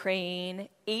of Ukraine,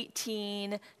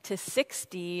 18 to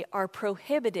 60, are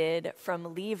prohibited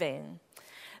from leaving.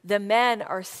 The men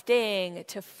are staying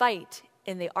to fight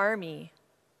in the army.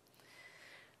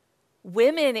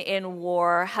 Women in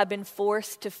war have been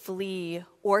forced to flee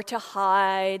or to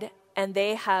hide, and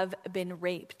they have been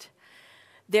raped.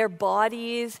 Their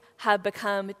bodies have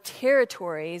become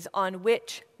territories on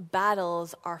which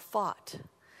battles are fought.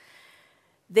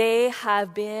 They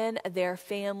have been their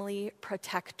family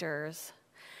protectors.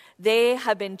 They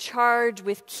have been charged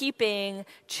with keeping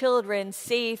children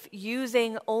safe,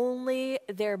 using only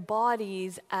their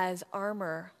bodies as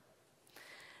armor.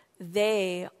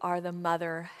 They are the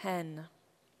mother hen.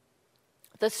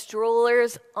 The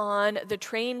strollers on the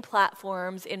train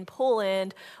platforms in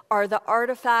Poland are the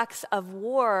artifacts of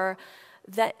war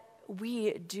that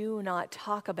we do not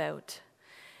talk about.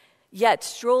 Yet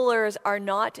strollers are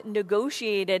not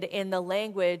negotiated in the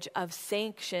language of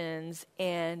sanctions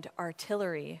and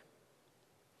artillery.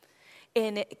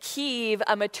 In Kyiv,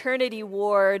 a maternity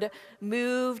ward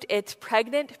moved its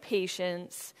pregnant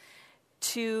patients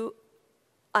to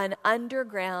an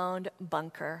underground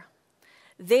bunker.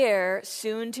 There,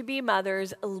 soon-to-be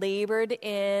mothers labored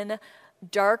in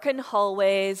darkened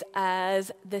hallways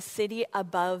as the city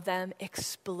above them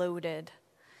exploded.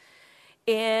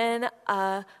 In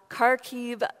a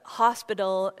Kharkiv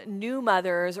hospital, new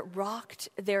mothers rocked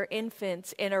their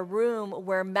infants in a room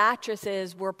where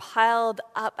mattresses were piled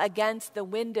up against the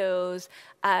windows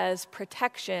as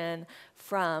protection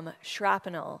from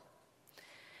shrapnel.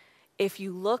 If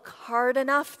you look hard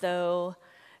enough, though,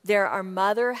 there are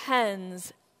mother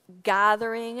hens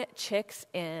gathering chicks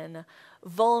in,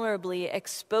 vulnerably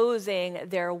exposing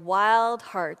their wild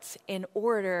hearts in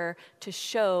order to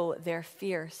show their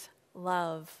fierce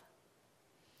love.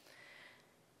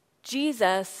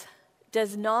 Jesus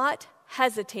does not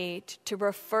hesitate to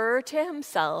refer to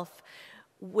himself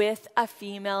with a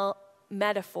female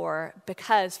metaphor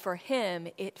because for him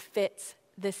it fits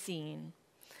the scene.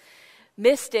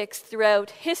 Mystics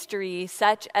throughout history,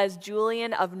 such as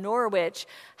Julian of Norwich,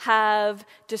 have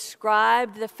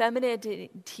described the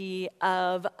femininity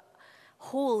of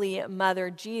Holy Mother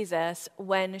Jesus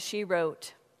when she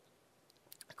wrote,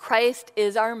 "Christ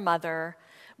is our mother,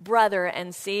 brother,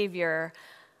 and Savior,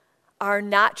 our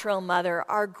natural mother,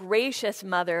 our gracious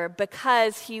mother,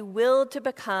 because he willed to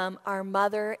become our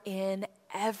mother in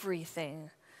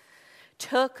everything,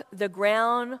 took the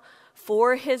ground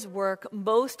for his work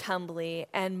most humbly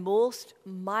and most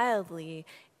mildly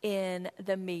in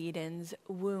the maiden's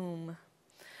womb.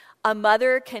 A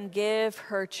mother can give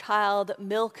her child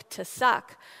milk to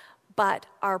suck, but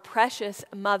our precious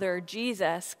mother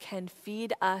Jesus can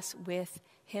feed us with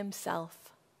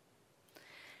himself."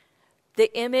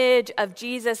 The image of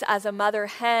Jesus as a mother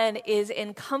hen is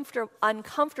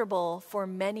uncomfortable for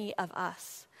many of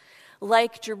us.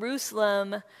 Like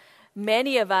Jerusalem,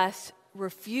 many of us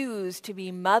refuse to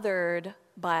be mothered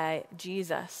by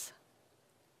Jesus.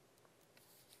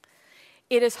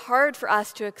 It is hard for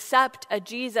us to accept a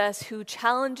Jesus who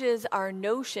challenges our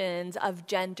notions of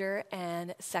gender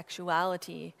and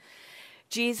sexuality.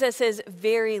 Jesus'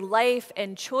 very life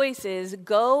and choices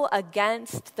go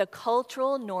against the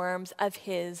cultural norms of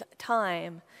his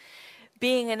time.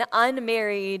 Being an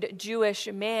unmarried Jewish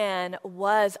man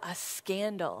was a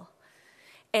scandal.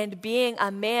 And being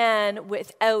a man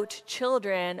without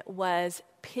children was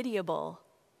pitiable.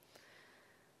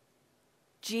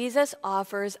 Jesus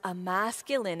offers a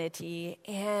masculinity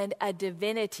and a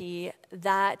divinity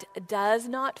that does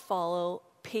not follow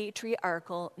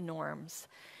patriarchal norms.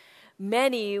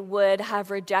 Many would have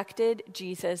rejected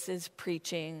Jesus'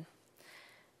 preaching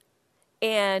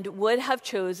and would have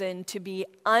chosen to be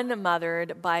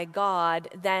unmothered by God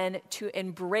than to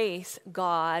embrace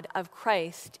God of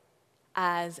Christ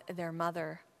as their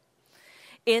mother.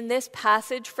 In this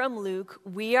passage from Luke,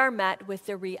 we are met with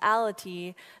the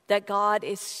reality that God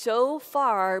is so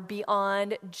far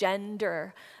beyond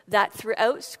gender that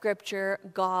throughout Scripture,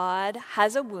 God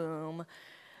has a womb,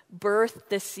 birthed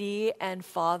the sea, and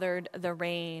fathered the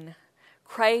rain.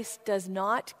 Christ does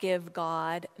not give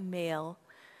God male.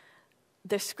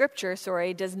 The Scripture,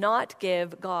 does not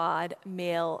give God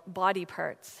male body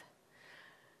parts.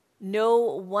 No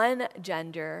one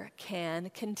gender can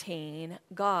contain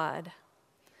God.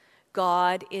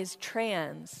 God is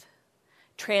trans,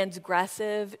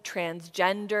 transgressive,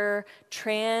 transgender,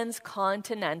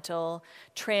 transcontinental,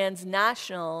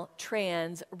 transnational,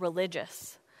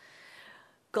 transreligious.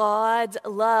 God's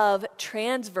love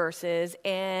transverses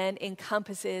and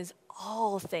encompasses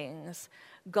all things.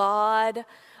 God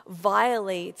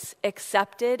violates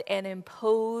accepted and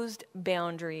imposed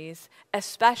boundaries,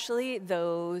 especially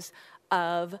those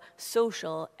of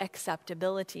social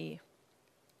acceptability.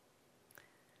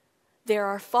 There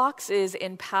are foxes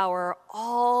in power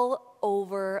all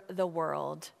over the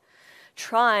world,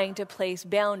 trying to place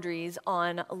boundaries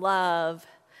on love.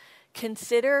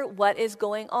 Consider what is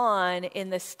going on in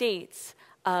the states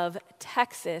of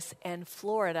Texas and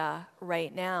Florida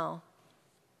right now.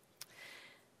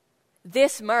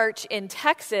 This March in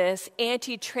Texas,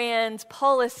 anti-trans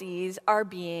policies are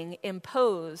being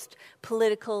imposed.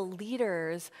 Political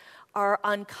leaders are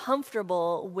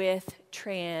uncomfortable with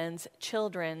trans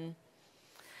children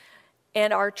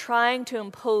and are trying to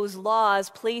impose laws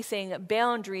placing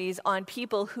boundaries on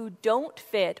people who don't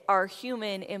fit our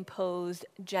human-imposed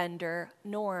gender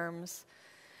norms.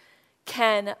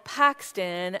 Ken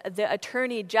Paxton, the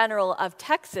Attorney General of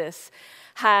Texas,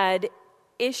 had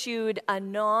issued a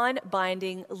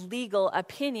non-binding legal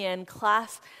opinion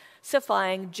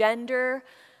classifying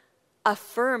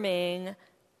gender-affirming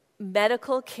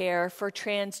medical care for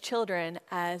trans children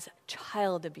as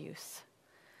child abuse.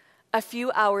 A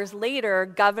few hours later,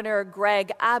 Governor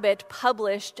Greg Abbott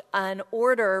published an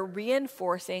order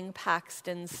reinforcing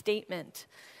Paxton's statement,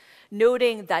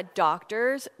 noting that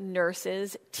doctors,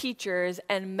 nurses, teachers,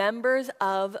 and members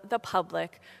of the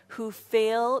public who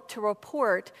fail to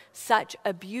report such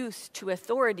abuse to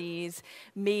authorities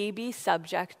may be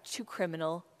subject to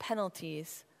criminal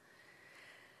penalties.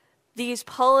 These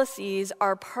policies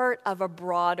are part of a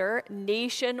broader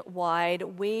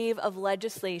nationwide wave of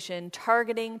legislation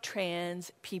targeting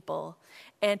trans people,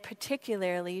 and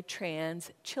particularly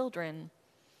trans children.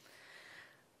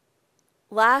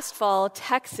 Last fall,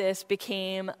 Texas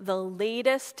became the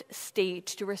latest state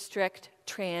to restrict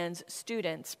trans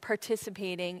students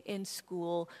participating in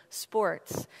school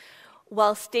sports,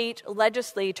 while state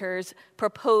legislators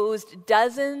proposed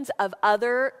dozens of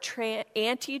other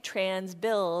anti-trans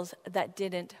bills that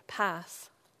didn't pass.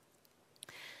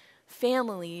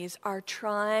 Families are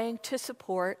trying to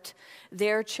support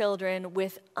their children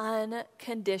with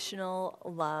unconditional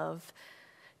love,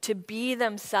 to be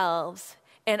themselves,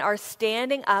 and are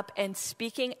standing up and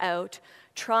speaking out,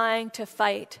 trying to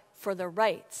fight for the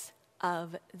rights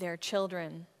of their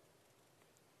children.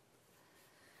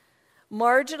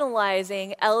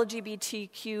 Marginalizing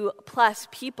LGBTQ plus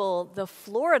people, the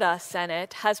Florida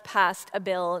Senate has passed a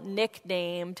bill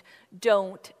nicknamed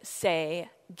Don't Say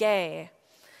Gay.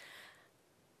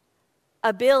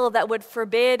 A bill that would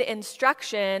forbid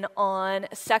instruction on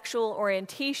sexual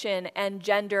orientation and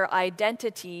gender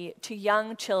identity to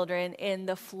young children in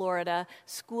the Florida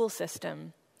school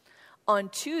system. On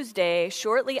Tuesday,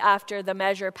 shortly after the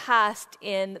measure passed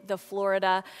in the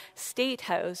Florida State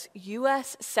House,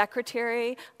 U.S.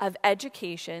 Secretary of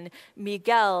Education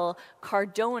Miguel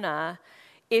Cardona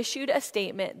issued a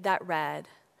statement that read,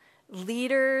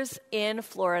 "Leaders in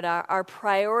Florida are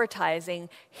prioritizing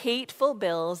hateful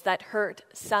bills that hurt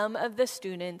some of the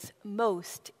students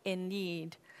most in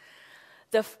need.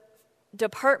 The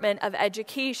Department of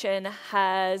Education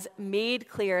has made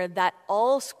clear that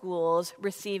all schools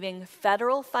receiving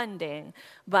federal funding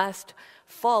must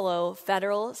follow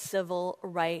federal civil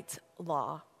rights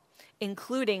law,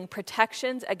 including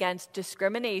protections against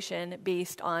discrimination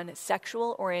based on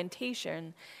sexual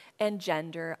orientation and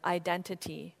gender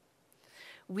identity.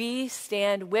 We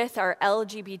stand with our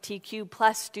LGBTQ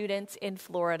plus students in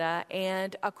Florida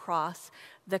and across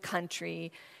the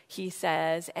country," he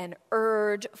says, and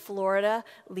urge Florida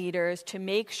leaders to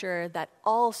make sure that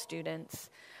all students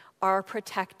are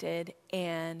protected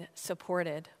and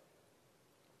supported.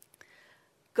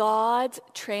 God's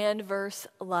transverse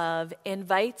love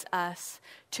invites us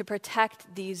to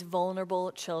protect these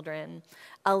vulnerable children,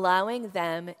 allowing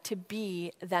them to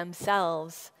be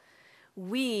themselves.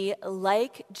 We,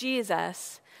 like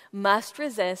Jesus, must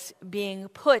resist being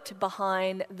put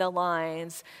behind the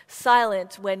lines,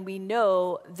 silent when we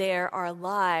know there are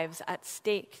lives at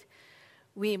stake.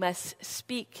 We must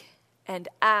speak and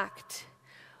act.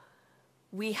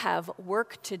 We have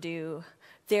work to do.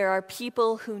 There are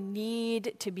people who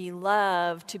need to be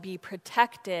loved, to be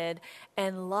protected,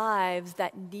 and lives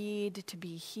that need to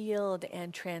be healed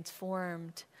and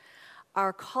transformed.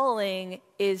 Our calling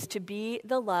is to be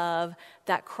the love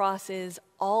that crosses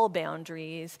all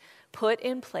boundaries, put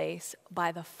in place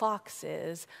by the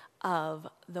foxes of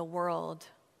the world.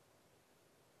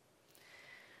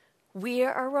 We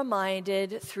are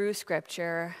reminded through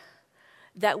Scripture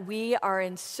that we are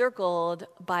encircled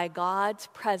by God's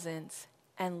presence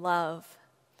and love.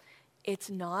 It's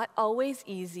not always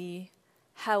easy,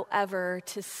 however,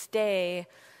 to stay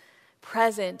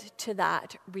present to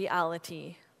that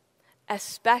reality,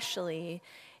 especially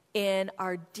in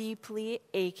our deeply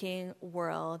aching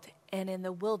world and in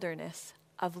the wilderness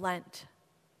of Lent.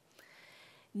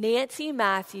 Nancy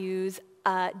Matthews,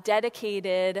 a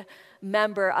dedicated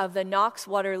member of the Knox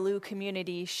Waterloo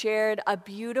community, shared a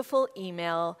beautiful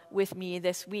email with me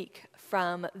this week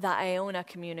from the Iona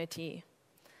community.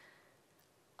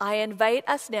 I invite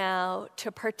us now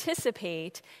to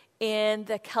participate in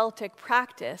the Celtic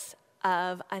practice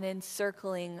of an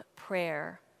encircling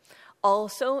prayer,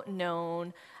 also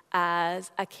known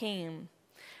as a came,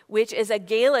 which is a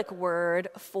Gaelic word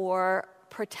for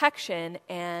protection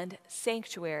and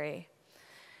sanctuary,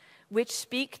 which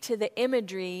speak to the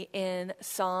imagery in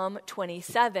Psalm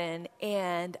 27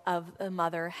 and of the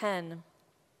mother hen.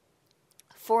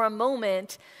 For a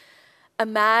moment,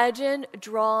 imagine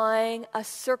drawing a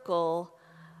circle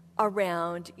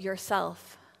around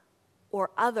yourself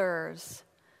or others,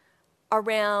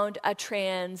 around a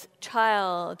trans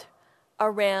child,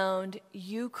 around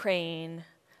Ukraine,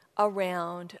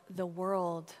 around the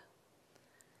world.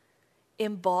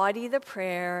 Embody the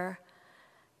prayer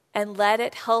and let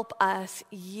it help us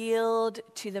yield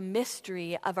to the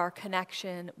mystery of our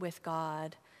connection with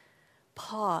God.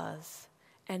 Pause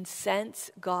and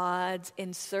sense God's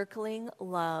encircling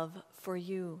love for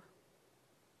you.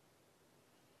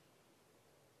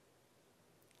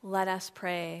 Let us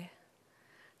pray.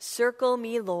 Circle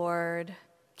me, Lord.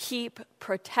 Keep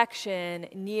protection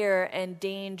near and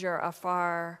danger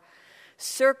afar.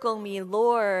 Circle me,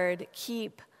 Lord.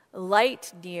 Keep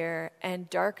light near and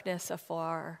darkness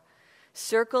afar.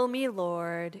 Circle me,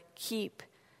 Lord. Keep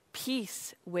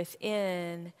peace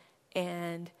within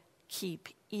and keep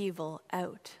evil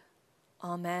out.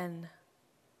 Amen.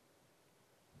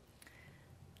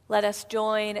 Let us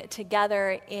join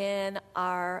together in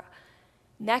our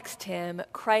next hymn,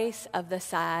 Christ of the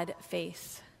Sad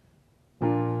Face.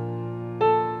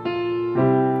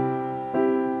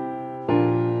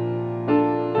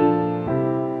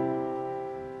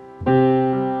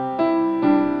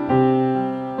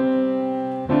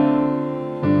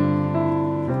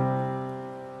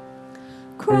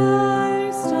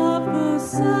 Christ of the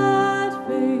sad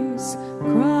face,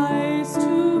 Christ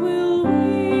who will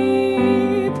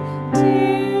weep,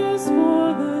 tears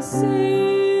for the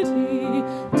city,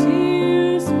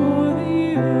 tears for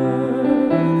the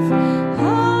earth.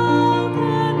 How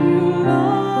can you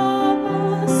love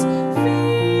us,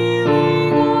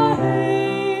 feeling our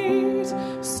hate,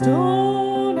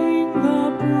 stoning the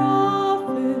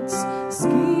prophets,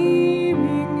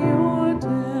 scheming your death?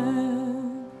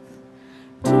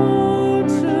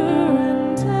 Torture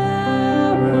and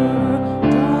terror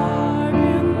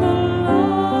darken the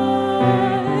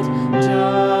light.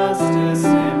 Justice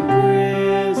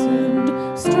imprisoned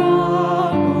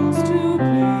struggles to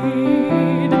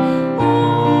plead.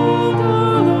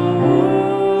 Older the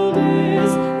world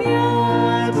is,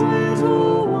 yet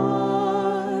little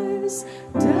wise.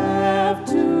 Deaf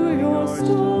to your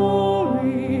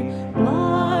story,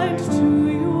 blind to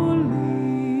your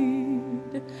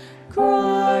lead.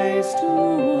 Christ who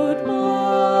would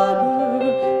mother,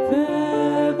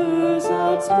 feathers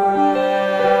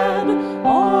outspread,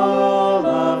 all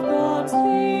of God's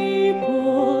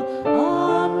people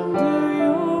under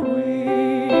your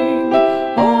wing.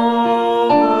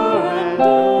 Over and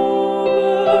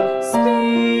over,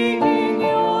 speaking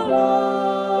your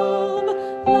love,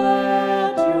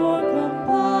 let your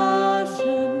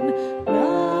compassion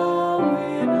now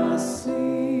in us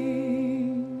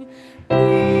sing.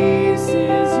 Peace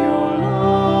is your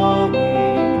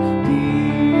longing,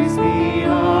 peace be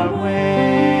our way.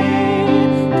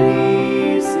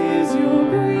 Peace is your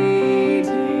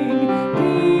greeting,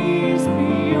 peace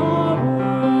be our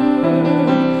word.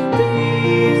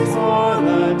 Peace for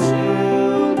the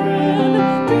children,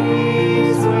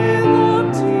 peace without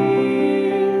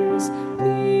tears.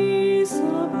 Peace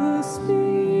of the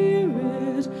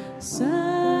Spirit,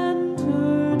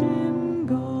 centered in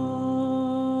God.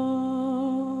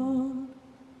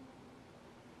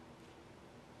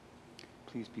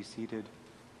 Please be seated.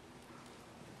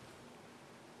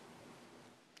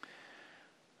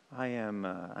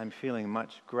 I'm feeling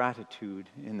much gratitude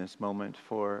in this moment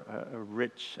for a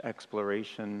rich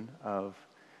exploration of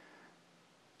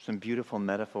some beautiful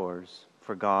metaphors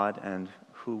for God and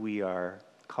who we are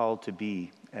called to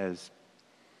be as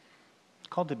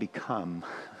called to become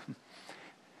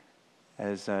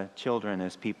as children,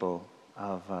 as people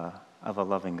of a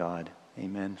loving God.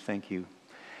 Amen. Thank you.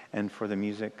 And for the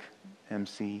music,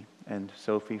 MC and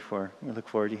Sophie, we look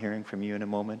forward to hearing from you in a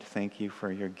moment. Thank you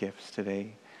for your gifts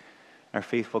today. Our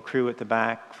faithful crew at the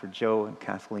back, for Joe and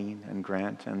Kathleen and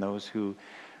Grant, and those who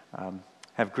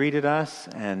have greeted us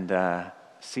and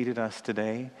seated us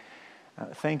today.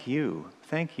 Thank you.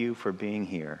 Thank you for being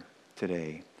here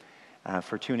today,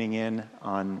 for tuning in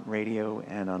on radio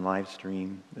and on live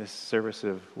stream. This service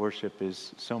of worship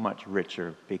is so much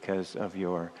richer because of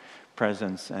your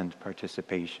presence and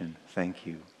participation. Thank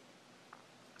you.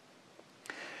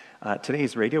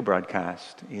 Today's radio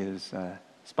broadcast is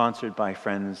sponsored by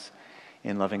friends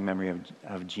in loving memory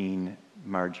of Jean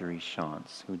Marjorie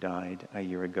Shantz, who died a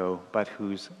year ago, but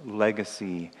whose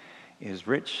legacy is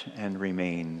rich and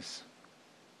remains.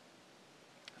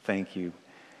 Thank you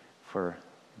for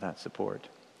that support.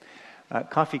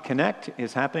 Coffee Connect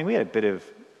is happening. We had a bit of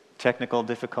technical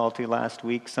difficulty last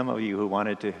week. Some of you who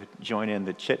wanted to join in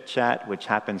the chit-chat, which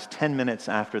happens 10 minutes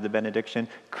after the benediction,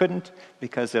 couldn't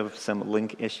because of some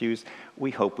link issues.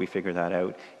 We hope we figure that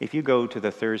out. If you go to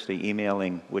the Thursday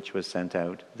emailing, which was sent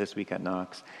out this week at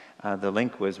Knox, the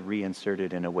link was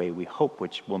reinserted in a way we hope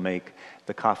which will make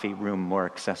the coffee room more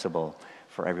accessible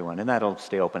for everyone. And that'll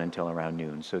stay open until around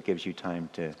noon, so it gives you time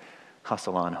to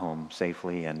hustle on home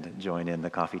safely and join in the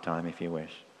coffee time if you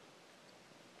wish.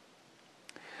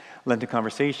 Lenten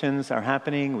conversations are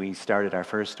happening. We started our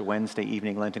first Wednesday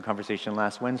evening Lenten conversation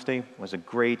last Wednesday. It was a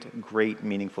great,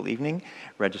 meaningful evening.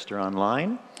 Register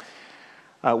online.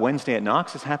 Wednesday at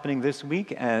Knox is happening this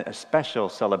week, a special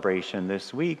celebration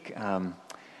this week.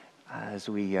 As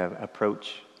we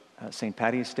approach St.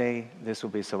 Paddy's Day, this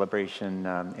will be a celebration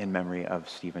in memory of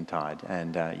Stephen Todd,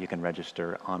 and you can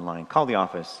register online. Call the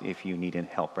office if you need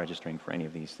help registering for any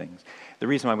of these things. The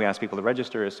reason why we ask people to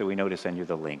register is so we know to send you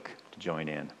the link to join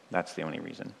in. That's the only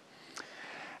reason.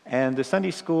 And the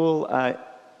Sunday School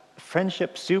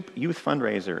Friendship Soup Youth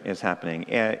Fundraiser is happening.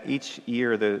 Each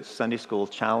year, the Sunday School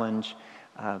Challenge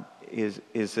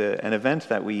is an event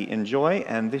that we enjoy,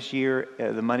 and this year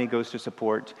the money goes to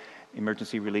support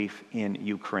emergency relief in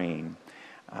Ukraine.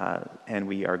 And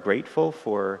we are grateful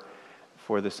for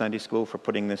the Sunday School for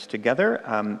putting this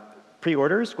together.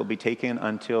 Pre-orders will be taken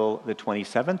until the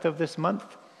 27th of this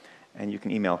month, and you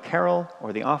can email Carol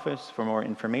or the office for more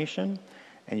information,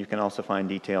 and you can also find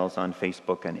details on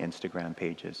Facebook and Instagram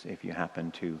pages if you happen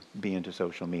to be into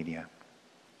social media.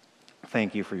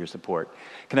 Thank you for your support.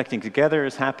 Connecting Together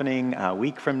is happening a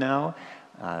week from now.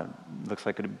 Looks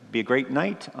like it would be a great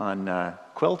night on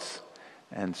quilts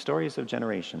and stories of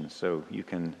generations, so you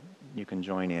can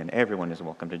join in. Everyone is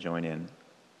welcome to join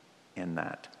in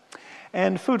that.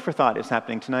 And Food for Thought is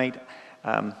happening tonight.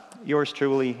 Yours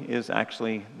truly is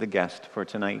actually the guest for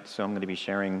tonight, so I'm going to be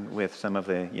sharing with some of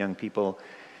the young people,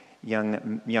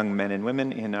 young men and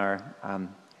women in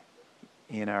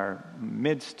our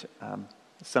midst,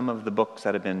 some of the books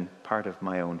that have been part of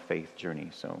my own faith journey,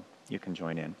 so you can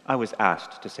join in. I was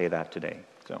asked to say that today,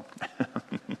 so.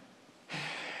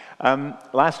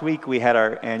 Last week we had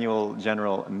our annual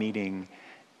general meeting,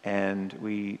 and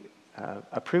we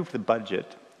approved the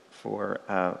budget for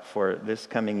this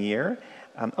coming year.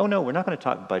 Oh no, we're not going to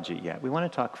talk budget yet. We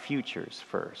want to talk futures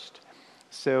first.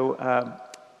 So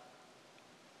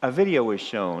a video was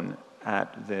shown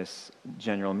at this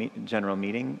general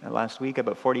meeting last week.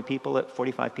 About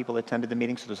 45 people attended the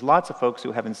meeting, so there's lots of folks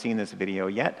who haven't seen this video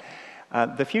yet.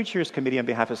 The Futures Committee on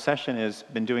behalf of Session has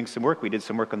been doing some work. We did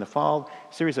some work in the fall,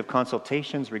 a series of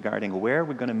consultations regarding where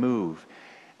we're going to move.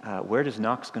 Where does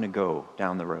Knox going to go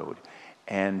down the road?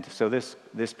 And so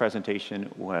this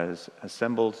presentation was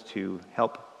assembled to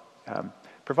help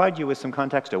provide you with some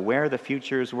context of where the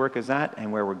Futures work is at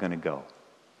and where we're going to go.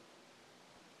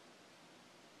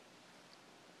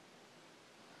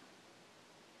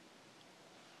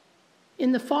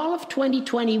 In the fall of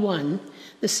 2021,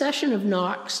 the session of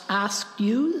Knox asked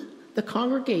you, the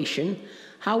congregation,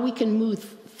 how we can move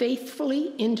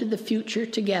faithfully into the future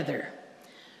together.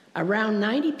 Around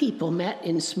 90 people met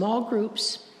in small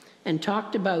groups and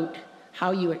talked about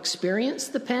how you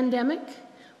experienced the pandemic,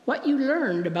 what you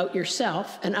learned about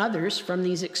yourself and others from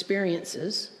these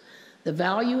experiences, the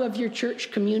value of your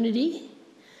church community,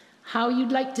 how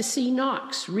you'd like to see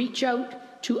Knox reach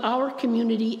out to our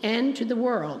community and to the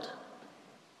world.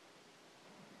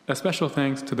 A special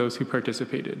thanks to those who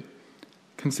participated.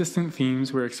 Consistent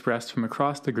themes were expressed from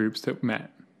across the groups that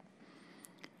met.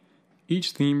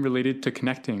 Each theme related to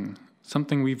connecting,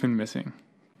 something we've been missing.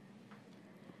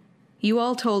 You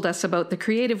all told us about the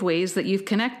creative ways that you've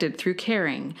connected through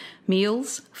caring,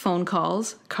 meals, phone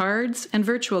calls, cards, and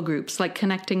virtual groups like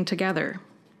Connecting Together.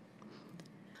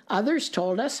 Others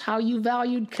told us how you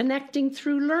valued connecting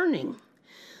through learning.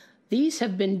 These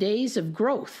have been days of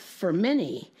growth for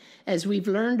many as we've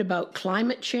learned about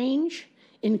climate change,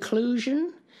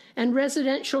 inclusion, and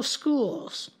residential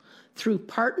schools through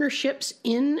partnerships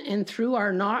in and through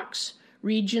our Knox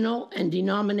regional and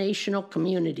denominational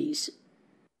communities.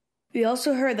 We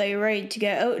also heard that you're ready to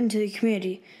get out into the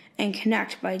community and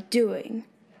connect by doing.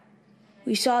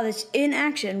 We saw this in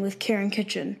action with Care and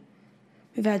Kitchen.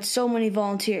 We've had so many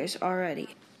volunteers already.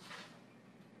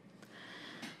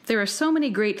 There are so many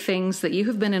great things that you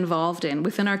have been involved in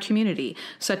within our community,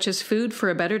 such as Food for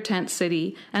a Better Tent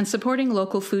City and supporting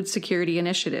local food security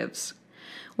initiatives.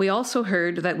 We also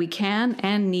heard that we can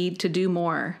and need to do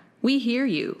more. We hear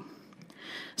you.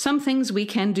 Some things we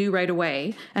can do right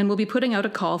away, and we'll be putting out a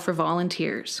call for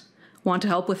volunteers. Want to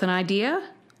help with an idea?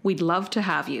 We'd love to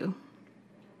have you.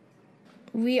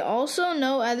 We also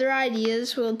know other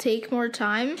ideas will take more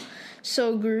time,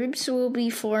 so groups will be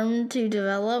formed to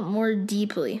develop more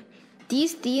deeply.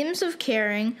 These themes of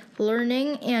caring,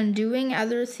 learning, and doing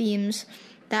other themes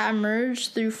that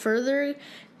emerge through further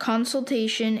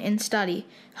consultation and study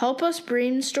help us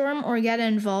brainstorm or get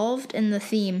involved in the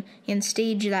theme and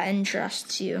stage that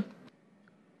interests you.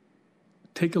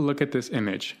 Take a look at this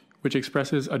image, which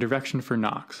expresses a direction for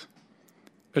Knox.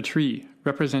 A tree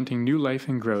representing new life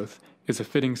and growth is a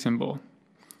fitting symbol.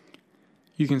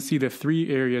 You can see the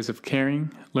three areas of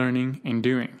caring, learning, and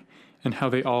doing, and how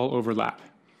they all overlap.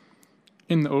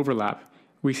 In the overlap,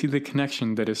 we see the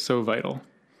connection that is so vital.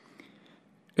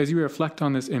 As you reflect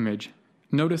on this image,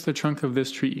 notice the trunk of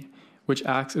this tree, which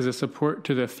acts as a support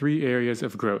to the three areas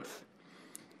of growth.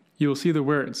 You will see the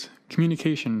words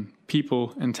communication,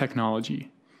 people, and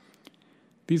technology.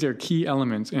 These are key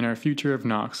elements in our future of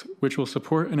Knox, which will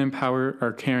support and empower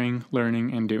our caring,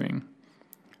 learning, and doing.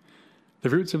 The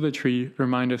roots of the tree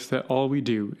remind us that all we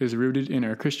do is rooted in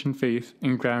our Christian faith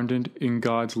and grounded in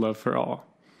God's love for all.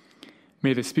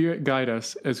 May the Spirit guide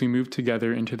us as we move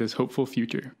together into this hopeful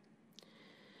future.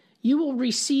 You will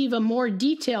receive a more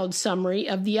detailed summary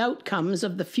of the outcomes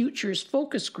of the Future's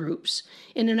focus groups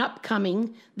in an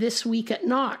upcoming This Week at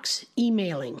Knox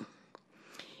emailing.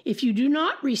 If you do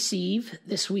not receive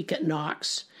This Week at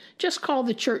Knox, just call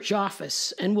the church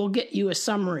office and we'll get you a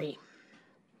summary.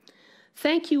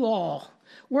 Thank you all.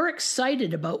 We're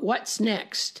excited about what's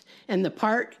next and the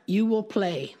part you will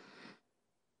play.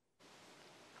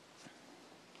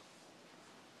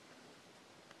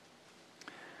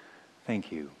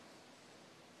 Thank you.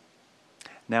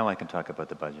 Now I can talk about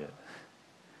the budget.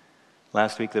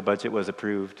 Last week the budget was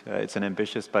approved. It's an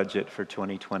ambitious budget for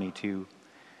 2022.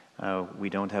 We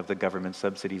don't have the government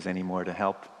subsidies anymore to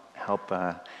help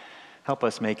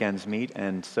us make ends meet,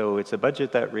 and so it's a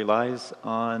budget that relies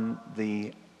on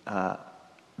the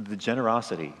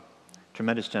generosity,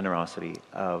 tremendous generosity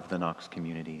of the Knox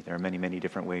community. There are many, many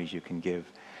different ways you can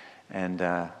give,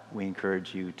 and we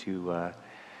encourage you to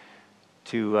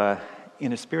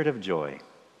in a spirit of joy,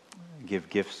 give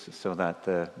gifts so that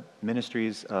the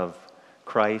ministries of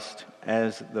Christ,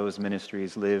 as those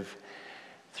ministries live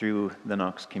through the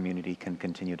Knox community, can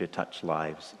continue to touch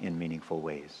lives in meaningful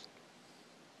ways.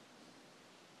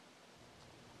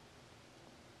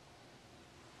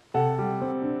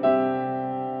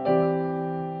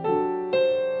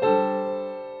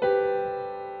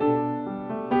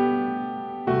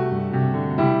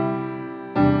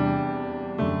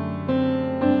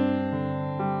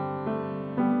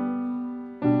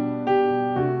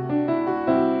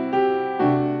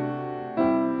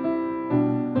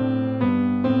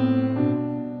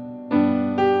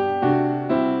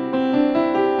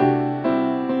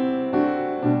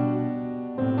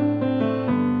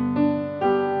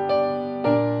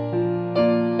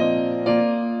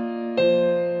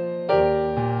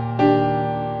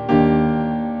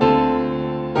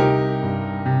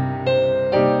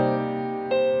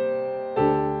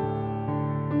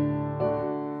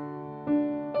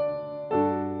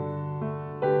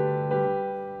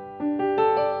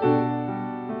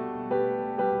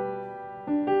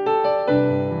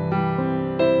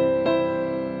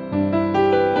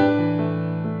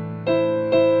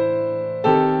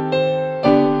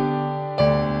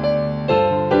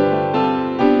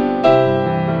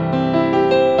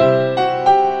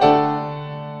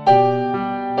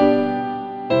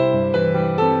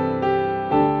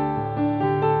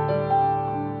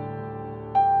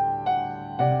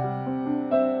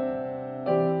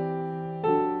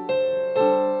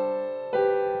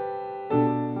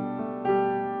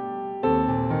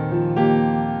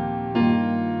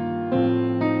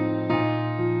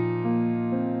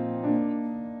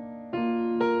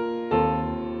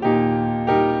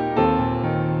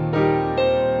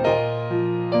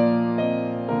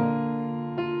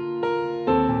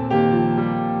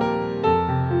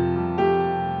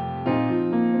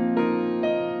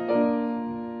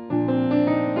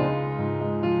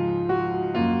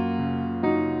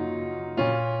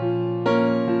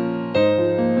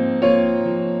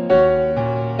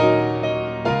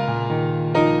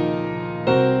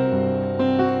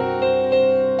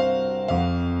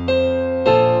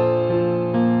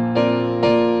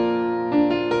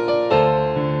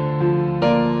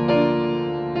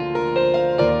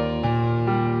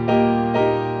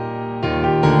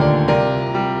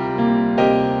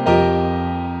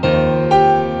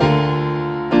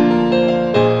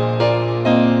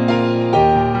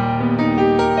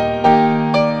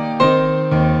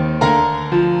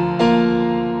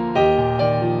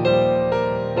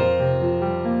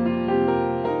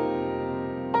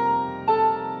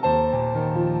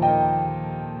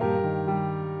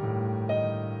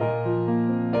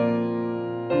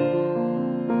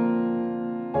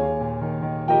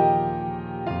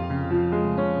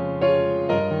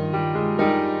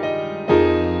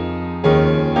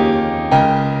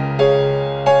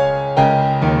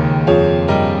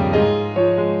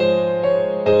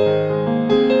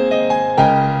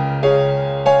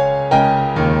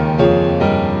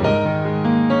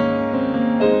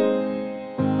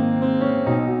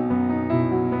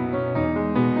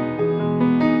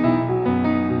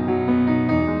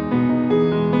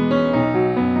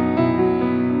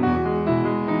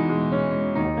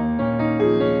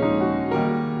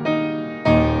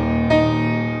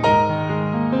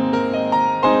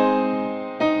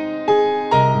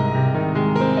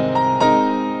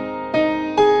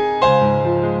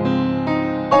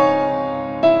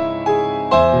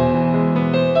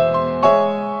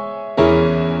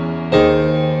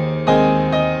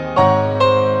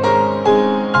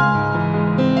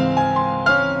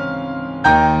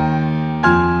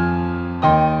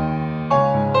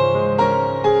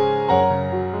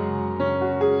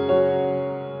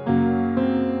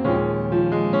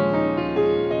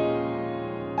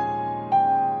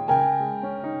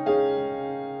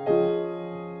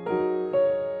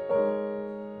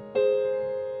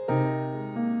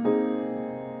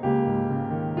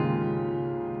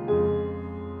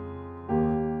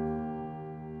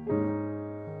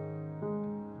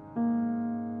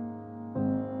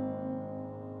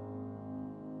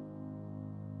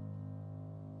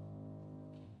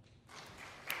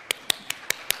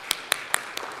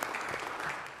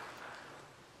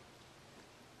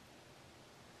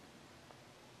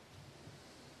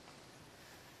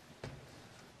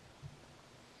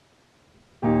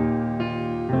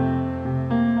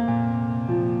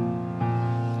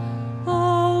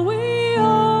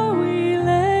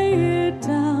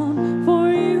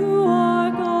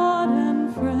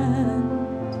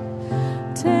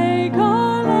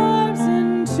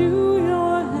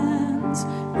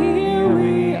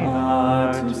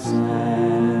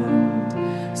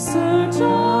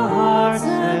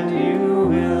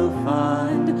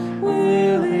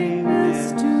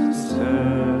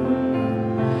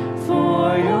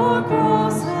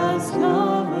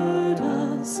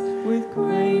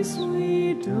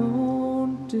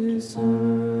 don't deserve.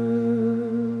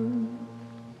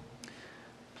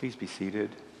 Please be seated.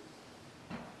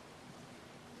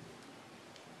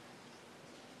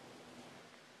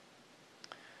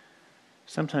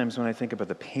 Sometimes when I think about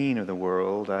the pain of the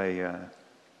world, I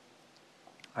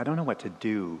don't know what to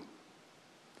do.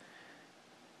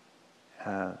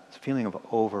 This feeling of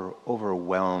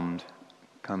overwhelmed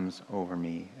comes over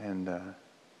me. And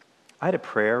I had a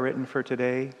prayer written for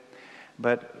today,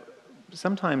 but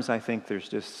sometimes I think there's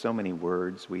just so many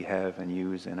words we have and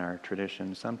use in our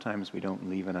tradition. Sometimes we don't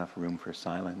leave enough room for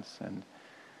silence. And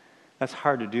that's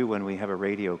hard to do when we have a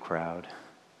radio crowd.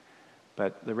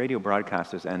 But the radio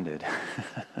broadcast has ended.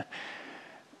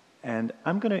 And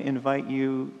I'm going to invite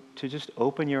you to just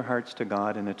open your hearts to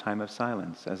God in a time of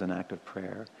silence as an act of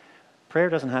prayer. Prayer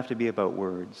doesn't have to be about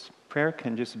words. Prayer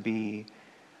can just be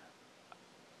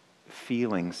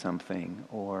feeling something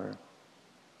or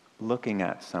looking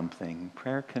at something.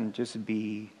 Prayer can just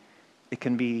be, it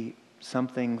can be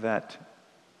something that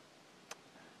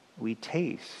we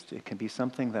taste. It can be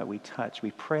something that we touch.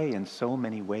 We pray in so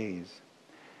many ways.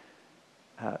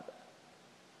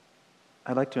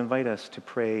 I'd like to invite us to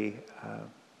pray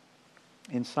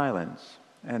in silence,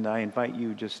 and I invite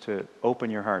you just to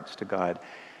open your hearts to God.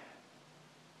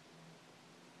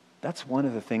 That's one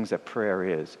of the things that prayer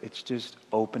is. It's just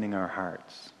opening our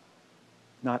hearts.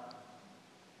 Not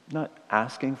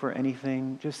asking for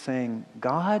anything, just saying,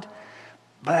 God,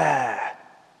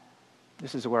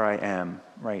 this is where I am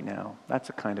right now. That's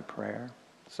a kind of prayer.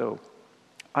 So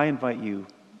I invite you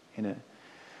in a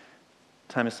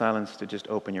time of silence to just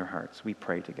open your hearts. We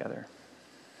pray together.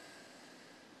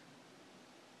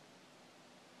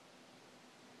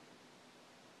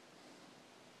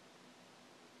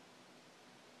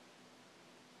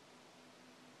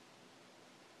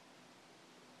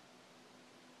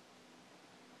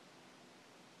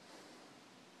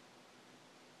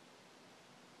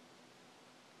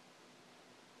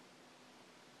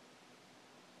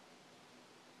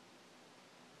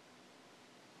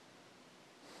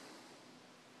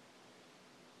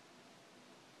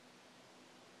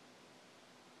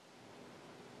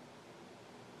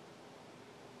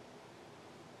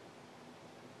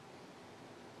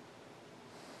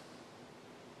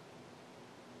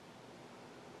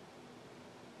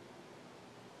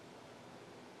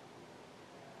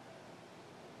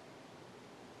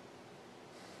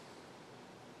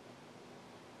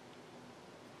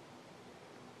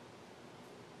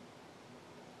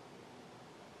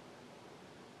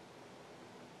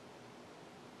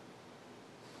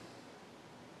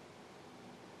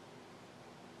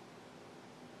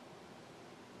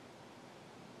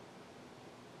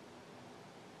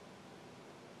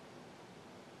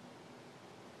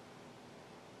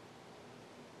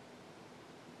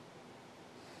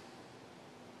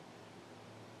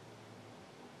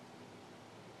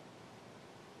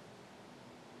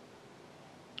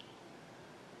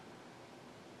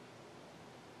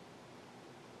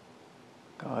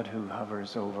 God who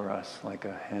hovers over us like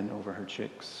a hen over her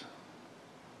chicks,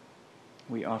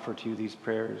 we offer to you these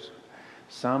prayers,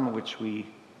 some which we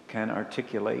can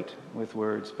articulate with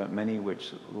words, but many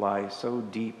which lie so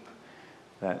deep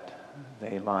that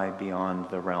they lie beyond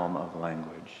the realm of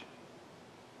language.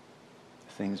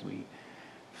 Things we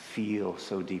feel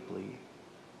so deeply.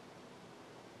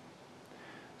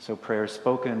 So prayers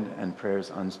spoken and prayers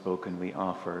unspoken we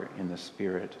offer in the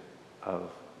spirit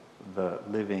of the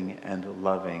living and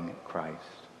loving Christ.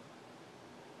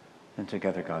 And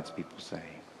together God's people say,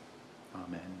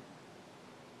 Amen.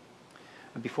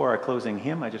 Before our closing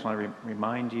hymn, I just want to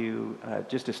remind you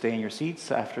just to stay in your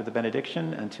seats after the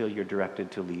benediction until you're directed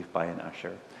to leave by an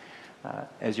usher.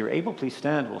 As you're able, please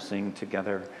stand. We'll sing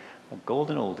together a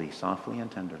golden oldie, softly and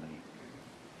tenderly.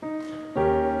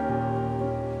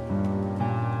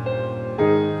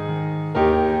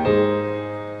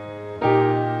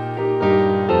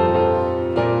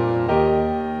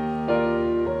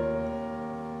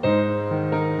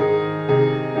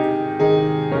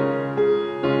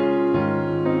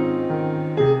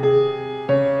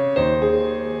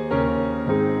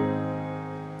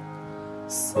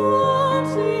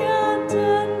 Softly and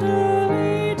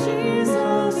tenderly,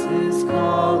 Jesus is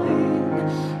calling.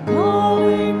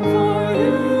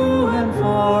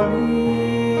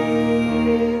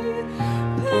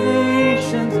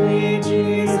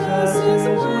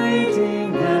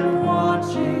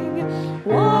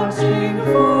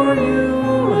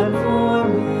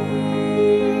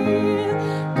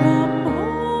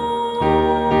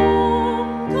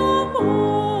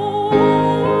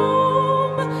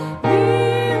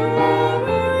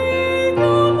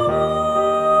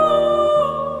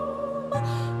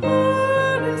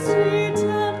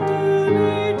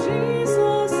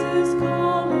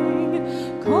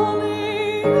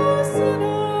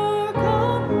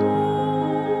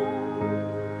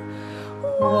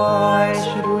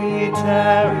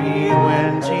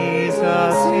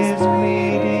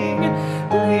 pleading,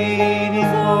 pleading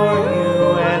for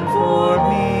you and for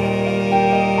me.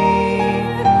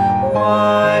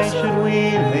 Why should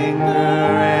we linger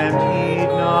and heed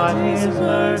not his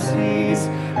mercies,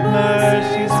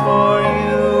 mercies for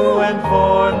you and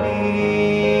for me?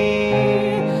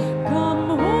 Come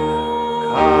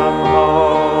home, come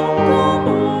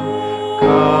home,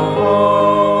 come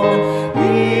home,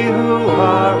 ye who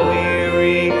are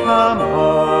weary, come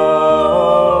home.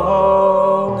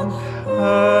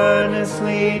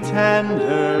 Earnestly,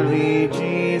 tenderly,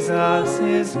 Jesus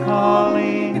is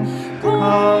calling,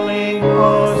 calling,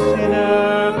 oh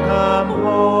sinner, come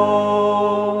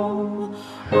home.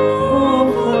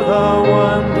 Oh, for the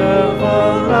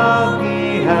wonderful love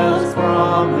he has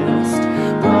promised,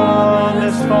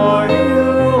 promised for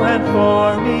you and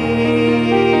for me.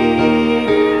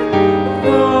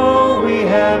 Though we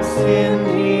have sinned,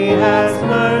 he has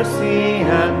mercy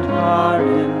and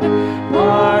pardon,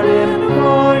 pardon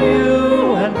for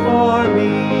you and for me.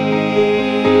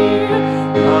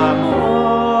 Come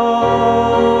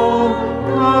home,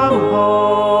 come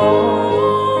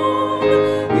home,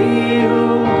 ye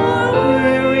who are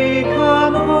weary,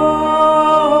 come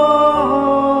home.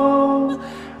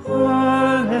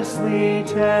 Earnestly,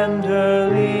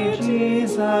 tenderly,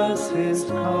 Jesus is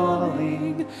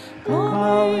calling,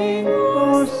 calling,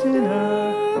 oh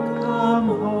sinner, come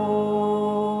home.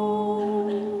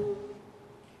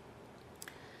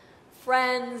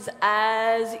 Friends,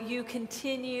 as you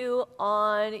continue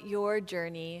on your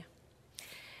journey,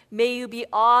 may you be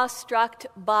awestruck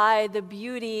by the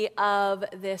beauty of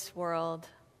this world.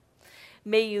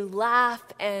 May you laugh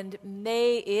and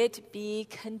may it be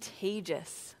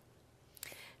contagious.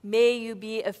 May you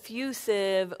be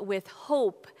effusive with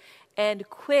hope and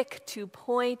quick to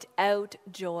point out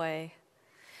joy.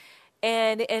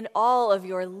 And in all of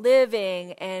your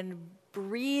living and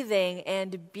breathing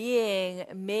and being,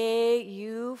 may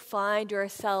you find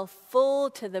yourself full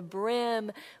to the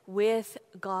brim with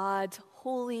God's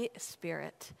Holy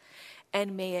Spirit,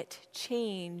 and may it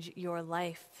change your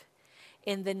life.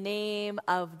 In the name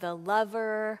of the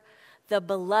lover, the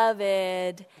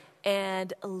beloved,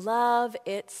 and love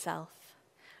itself,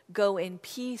 go in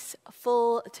peace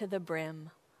full to the brim.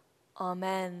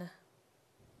 Amen.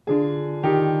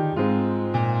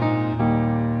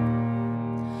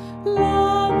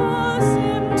 Love us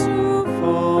into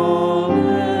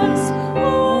fullness,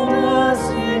 hold us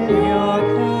in your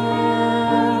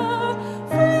care,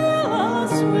 fill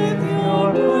us with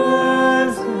your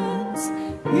presence,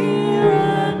 here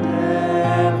and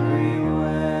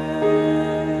everywhere.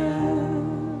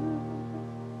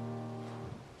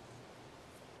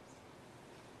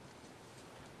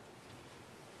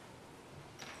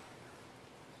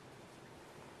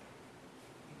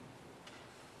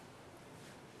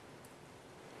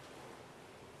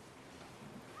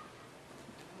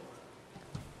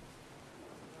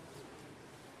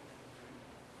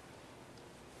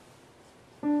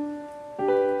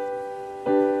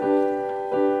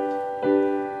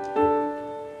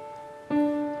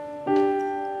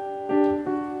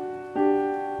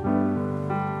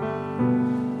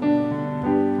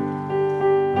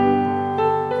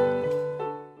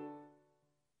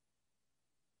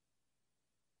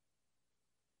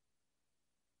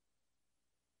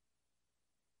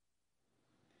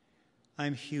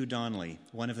 I'm Hugh Donnelly,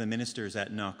 one of the ministers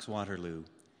at Knox, Waterloo.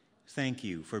 Thank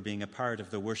you for being a part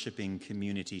of the worshiping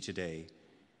community today.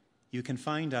 You can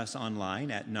find us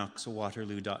online at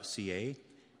knoxwaterloo.ca,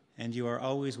 and you are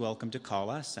always welcome to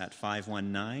call us at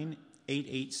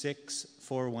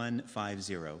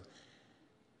 519-886-4150.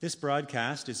 This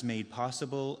broadcast is made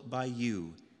possible by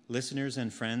you, listeners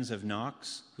and friends of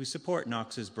Knox, who support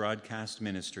Knox's broadcast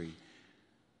ministry.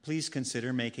 Please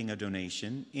consider making a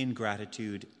donation in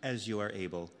gratitude as you are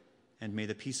able, and may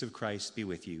the peace of Christ be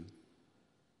with you.